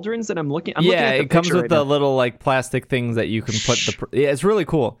or cauldrons that I'm looking at It comes picture with right the now. little like plastic things that you can put yeah, it's really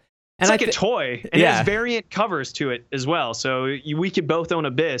cool. It's like a toy, and it Yeah. has variant covers to it as well. So we could both own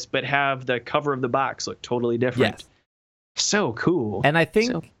Abyss, but have the cover of the box look totally different. Yes. So cool. And I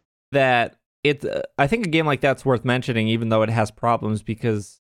think that I think a game like that's worth mentioning, even though it has problems,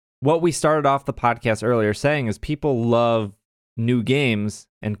 because what we started off the podcast earlier saying is people love new games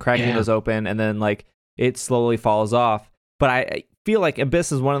and cracking those open, and then like it slowly falls off. But I feel like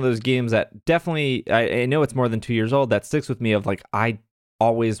Abyss is one of those games that definitely, I know it's more than 2 years old, that sticks with me of like, I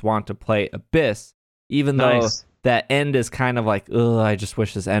always want to play Abyss, even though that end is kind of like, ugh, I just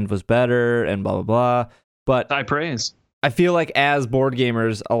wish this end was better and blah, blah, blah. But high praise. I feel like as board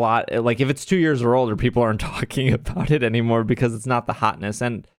gamers, a lot, like if it's 2 years or older, people aren't talking about it anymore because it's not the hotness.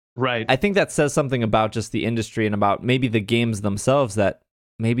 And right. I think that says something about just the industry and about maybe the games themselves, that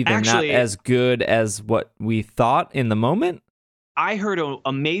maybe they're not as good as what we thought in the moment. I heard an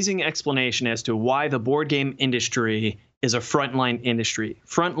amazing explanation as to why the board game industry is a frontline industry.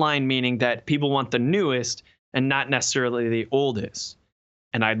 Frontline meaning that people want the newest and not necessarily the oldest.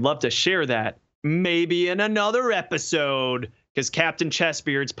 And I'd love to share that maybe in another episode, because Captain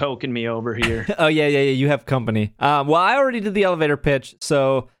Chessbeard's poking me over here. Oh, yeah. You have company. Well, I already did the elevator pitch,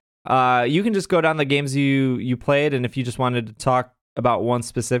 so you can just go down the games you played, and if you just wanted to talk about one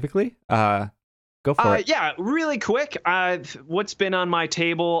specifically, go for it. Yeah, really quick. What's been on my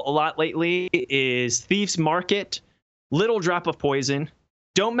table a lot lately is Thieves Market, Little Drop of Poison,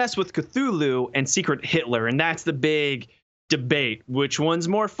 Don't Mess with Cthulhu, and Secret Hitler. And that's the big debate. Which one's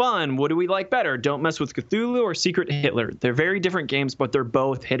more fun? What do we like better? Don't Mess with Cthulhu or Secret Hitler? They're very different games, but they're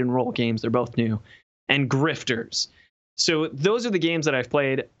both hit and roll games. They're both new. And Grifters. So those are the games that I've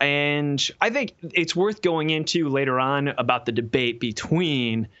played, and I think it's worth going into later on about the debate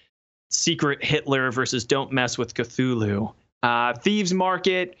between Secret Hitler versus Don't Mess with Cthulhu. Thieves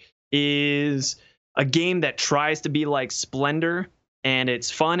Market is a game that tries to be like Splendor, and it's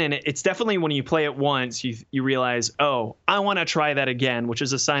fun, and it's definitely, when you play it once, you realize, oh, I want to try that again, which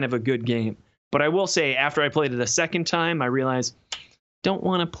is a sign of a good game. But I will say, after I played it a second time, I realized don't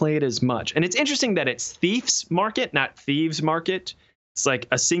want to play it as much. And it's interesting that it's Thieves Market, not Thieves Market. It's like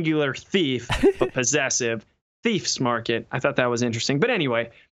a singular thief, but possessive. Thieves Market. I thought that was interesting. But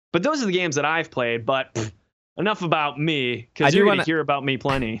anyway, but those are the games that I've played. But enough about me, because you're going to hear about me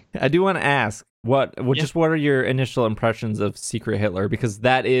plenty. I do want to ask, what are your initial impressions of Secret Hitler? Because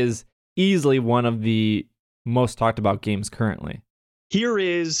that is easily one of the most talked about games currently. Here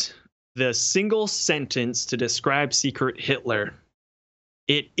is the single sentence to describe Secret Hitler.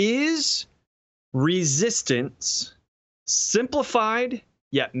 It is Resistance simplified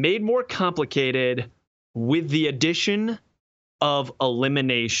yet made more complicated with the addition of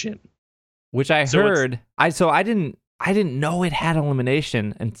elimination. Which I heard. I didn't know it had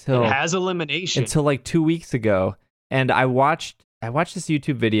elimination until it has elimination until like 2 weeks ago, and I watched this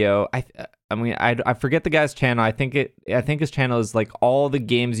YouTube video. I forget the guy's channel. I think his channel is like all the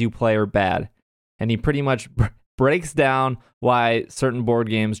games you play are bad, and he pretty much breaks down why certain board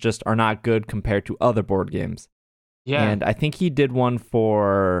games just are not good compared to other board games. Yeah, and I think he did one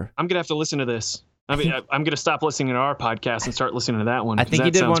for. I'm gonna have to listen to this. I'm going to stop listening to our podcast and start listening to that one. I think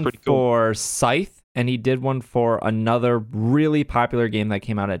he did one for Scythe, and he did one for another really popular game that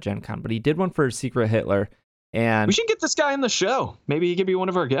came out at Gen Con. But he did one for Secret Hitler. And we should get this guy on the show. Maybe he could be one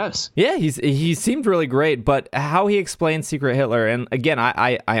of our guests. Yeah, he seemed really great. But how he explained Secret Hitler, and again,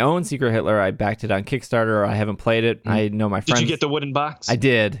 I own Secret Hitler. I backed it on Kickstarter. I haven't played it. I know my friends. Did you get the wooden box? I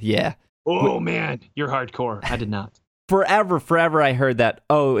did, yeah. Oh, man, you're hardcore. I did not. Forever I heard that,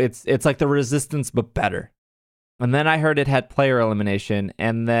 oh, it's like the Resistance but better. And then I heard it had player elimination,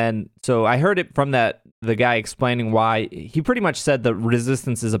 and then so I heard it from the guy explaining why. He pretty much said the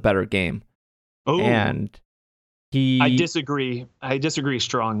Resistance is a better game. Oh. And I disagree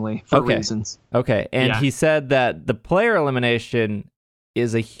strongly for reasons. Okay. And he said that the player elimination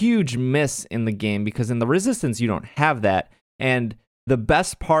is a huge miss in the game because in the Resistance you don't have that. And the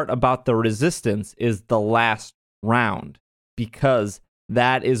best part about the Resistance is the last round, because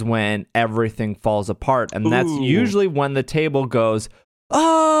that is when everything falls apart, and that's usually when the table goes,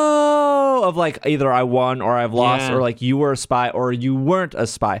 oh, of like either I won or I've lost, or like you were a spy or you weren't a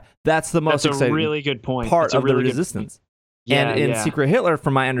spy. That's the most exciting really good point. Part of the Resistance. And in Secret Hitler,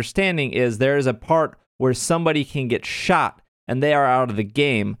 from my understanding, is there is a part where somebody can get shot and they are out of the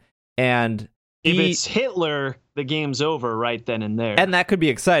game, and if it's Hitler, the game's over right then and there. And that could be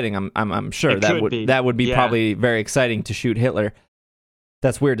exciting. I'm sure that would be probably very exciting to shoot Hitler.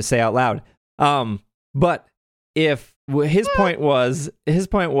 That's weird to say out loud. But if his point was I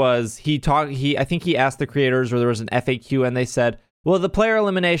think he asked the creators, or there was an FAQ, and they said, well, the player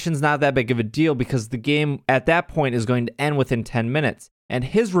elimination's not that big of a deal because the game at that point is going to end within 10 minutes. And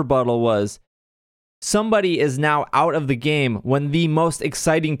his rebuttal was, somebody is now out of the game when the most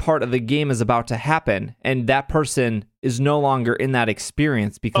exciting part of the game is about to happen, and that person is no longer in that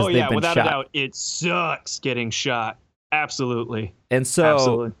experience because they've been without shot. A doubt, it sucks getting shot. Absolutely. And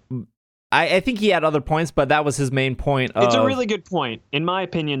so I think he had other points, but that was his main point. It's a really good point. In my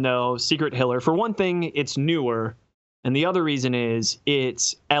opinion, though, Secret Hitler, for one thing, it's newer, and the other reason is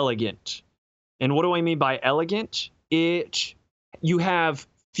it's elegant. And what do I mean by elegant? You have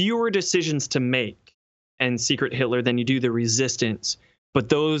fewer decisions to make and Secret Hitler than you do the Resistance, but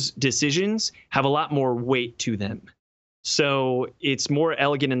those decisions have a lot more weight to them. So it's more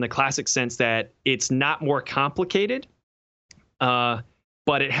elegant in the classic sense that it's not more complicated,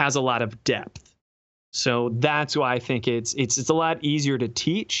 but it has a lot of depth. So that's why I think it's a lot easier to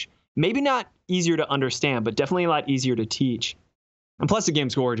teach. Maybe not easier to understand, but definitely a lot easier to teach. And plus the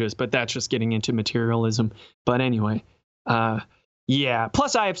game's gorgeous, but that's just getting into materialism. But anyway, yeah.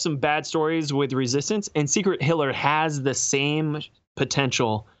 Plus, I have some bad stories with Resistance, and Secret Hitler has the same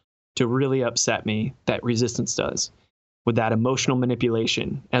potential to really upset me that Resistance does, with that emotional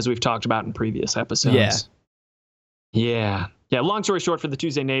manipulation, as we've talked about in previous episodes. Yeah. Long story short, for the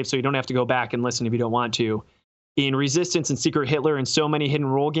Tuesday Knave, so you don't have to go back and listen if you don't want to. In Resistance and Secret Hitler and so many hidden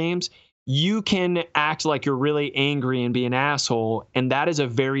role games, you can act like you're really angry and be an asshole, and that is a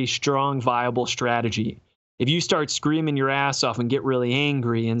very strong, viable strategy. If you start screaming your ass off and get really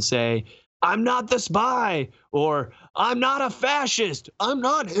angry and say, I'm not the spy, or I'm not a fascist, I'm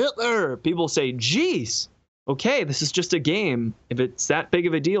not Hitler, people say, geez, okay, this is just a game. If it's that big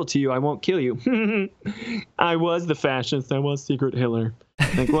of a deal to you, I won't kill you. I was the fascist. I was Secret Hitler.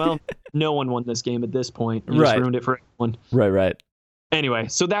 Like, well, no one won this game at this point. You just ruined it for everyone. Right. Anyway,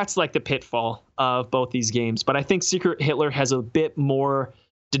 so that's like the pitfall of both these games. But I think Secret Hitler has a bit more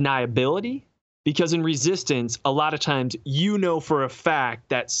deniability, because in Resistance, a lot of times you know for a fact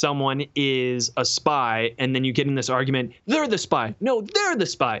that someone is a spy, and then you get in this argument, they're the spy. No, they're the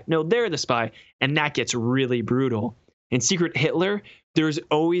spy. No, they're the spy. And that gets really brutal. In Secret Hitler, there's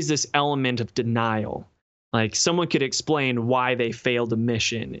always this element of denial. Like, someone could explain why they failed a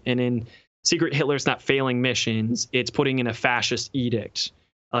mission. And in Secret Hitler's not failing missions, it's putting in a fascist edict,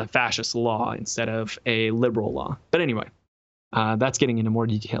 a fascist law instead of a liberal law. But anyway, that's getting into more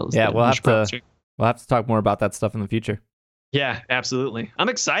details. Yeah, we'll have to talk more about that stuff in the future. Yeah, absolutely. I'm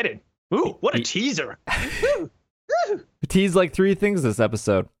excited. Ooh, what a teaser. We teased like 3 things this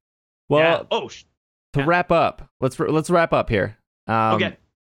episode. Well, yeah. Wrap up, let's wrap up here. Okay.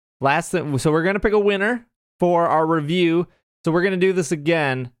 Last thing, so we're going to pick a winner for our review. So we're going to do this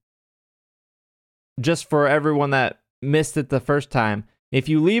again just for everyone that missed it the first time. If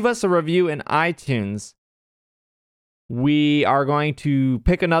you leave us a review in iTunes, we are going to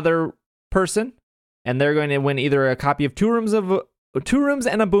pick another person, and they're going to win either a copy of Two Rooms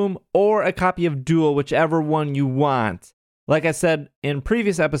and a Boom or a copy of Duel, whichever one you want. Like I said in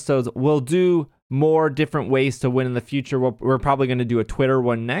previous episodes, we'll do more different ways to win in the future. We're probably going to do a Twitter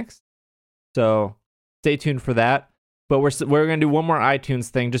one next, so stay tuned for that. But we're going to do one more iTunes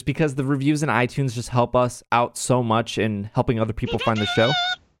thing, just because the reviews in iTunes just help us out so much in helping other people find the show.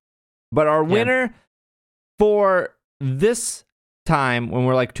 But our winner for this time, when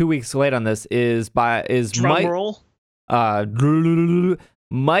we're like 2 weeks late on this, is Drum Mike. roll.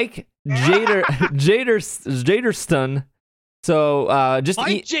 Mike Jaderston. So just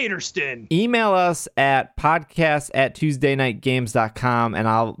Mike Jaderston. Email us at podcast@tuesdaynightgames.com, and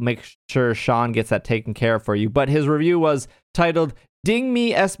I'll make sure Sean gets that taken care of for you. But his review was titled "Ding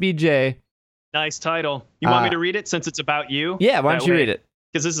Me SBJ." Nice title. You want me to read it since it's about you? Yeah, why don't you read it?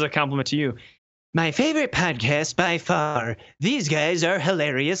 Because this is a compliment to you. My favorite podcast by far. These guys are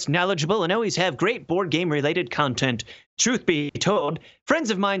hilarious, knowledgeable, and always have great board game related content. Truth be told,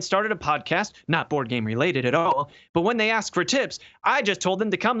 friends of mine started a podcast, not board game related at all, but when they asked for tips, I just told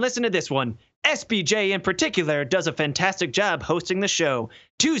them to come listen to this one. SBJ in particular does a fantastic job hosting the show.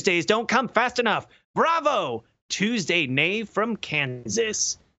 Tuesdays don't come fast enough. Bravo! Tuesday Knave from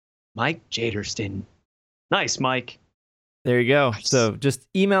Kansas. Mike Jaderston. Nice, Mike. There you go. Nice. So just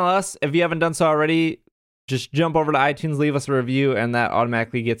email us. If you haven't done so already, just jump over to iTunes, leave us a review, and that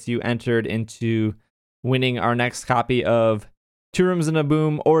automatically gets you entered into winning our next copy of Two Rooms and a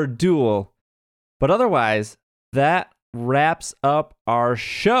Boom or Duel. But otherwise, that wraps up our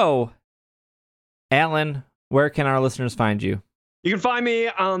show. Alan, where can our listeners find you? You can find me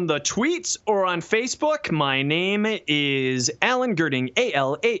on the tweets or on Facebook. My name is Alan Girding,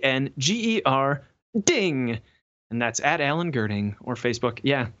 ALANGER Ding. And that's at Alan Girding or Facebook.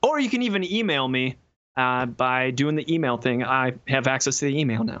 Yeah. Or you can even email me by doing the email thing. I have access to the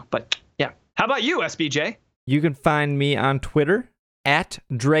email now. But yeah. How about you, SBJ? You can find me on Twitter at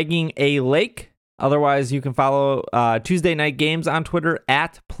Dragging a Lake. Otherwise, you can follow Tuesday Night Games on Twitter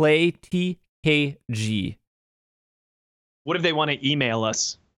at PlayTKG. What if they want to email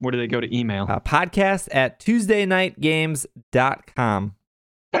us? Where do they go to email? Podcast@TuesdayNightGames.com.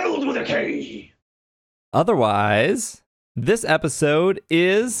 Spelled with a K. Otherwise, this episode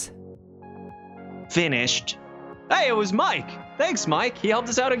is finished. Hey, it was Mike. Thanks, Mike. He helped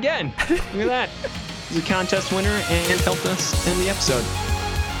us out again. Look at that. He's a contest winner and helped us in the episode.